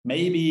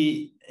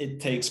maybe it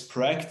takes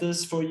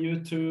practice for you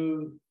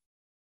to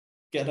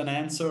get an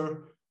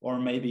answer, or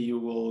maybe you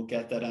will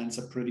get that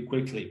answer pretty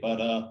quickly.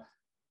 But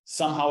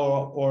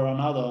somehow or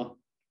another,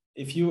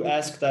 if you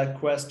ask that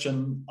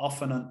question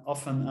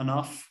often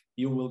enough,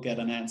 you will get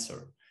an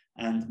answer.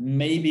 And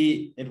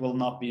maybe it will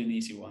not be an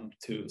easy one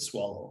to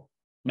swallow.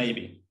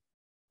 Maybe.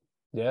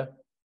 Yeah.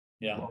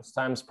 Most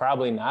times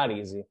probably not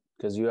easy,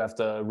 because you have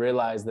to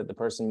realize that the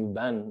person you've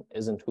been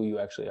isn't who you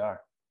actually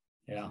are.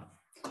 Yeah.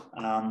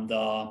 And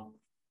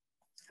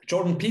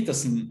Jordan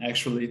Peterson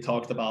actually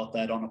talked about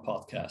that on a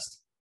podcast.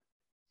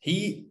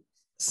 He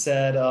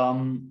said,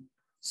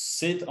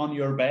 sit on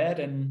your bed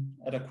and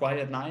at a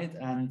quiet night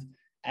and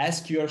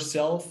ask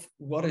yourself,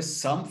 what is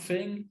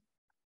something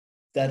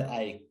that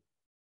I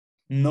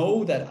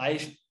know that I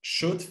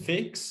should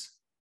fix,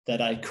 that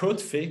I could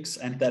fix,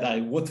 and that I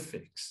would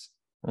fix.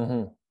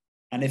 Mm-hmm.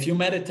 And if you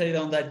meditate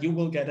on that, you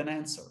will get an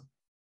answer.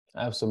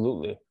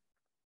 Absolutely.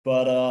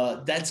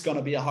 But that's going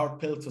to be a hard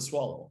pill to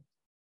swallow.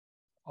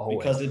 Always.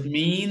 Because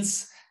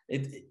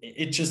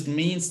it just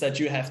means that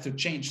you have to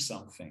change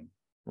something.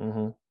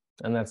 Mm-hmm.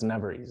 And that's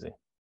never easy.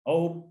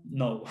 Oh,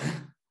 no.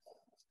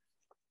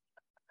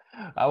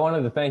 I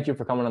wanted to thank you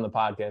for coming on the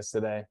podcast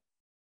today.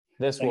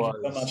 Thank you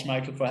so much,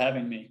 Michael, for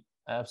having me.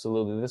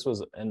 Absolutely. This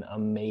was an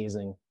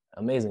amazing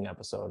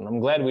episode. And I'm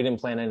glad we didn't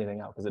plan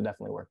anything out, because it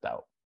definitely worked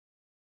out.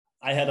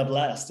 I had a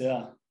blast.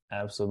 Yeah.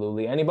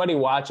 Absolutely. Anybody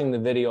watching the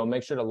video,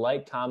 make sure to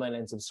like, comment,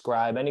 and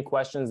subscribe. Any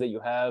questions that you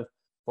have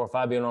for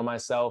Fabian or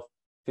myself,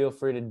 feel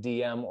free to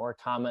DM or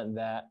comment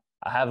that.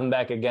 I have him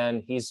back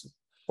again. He's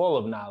full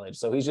of knowledge,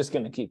 so he's just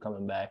going to keep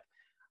coming back.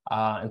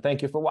 And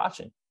thank you for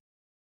watching.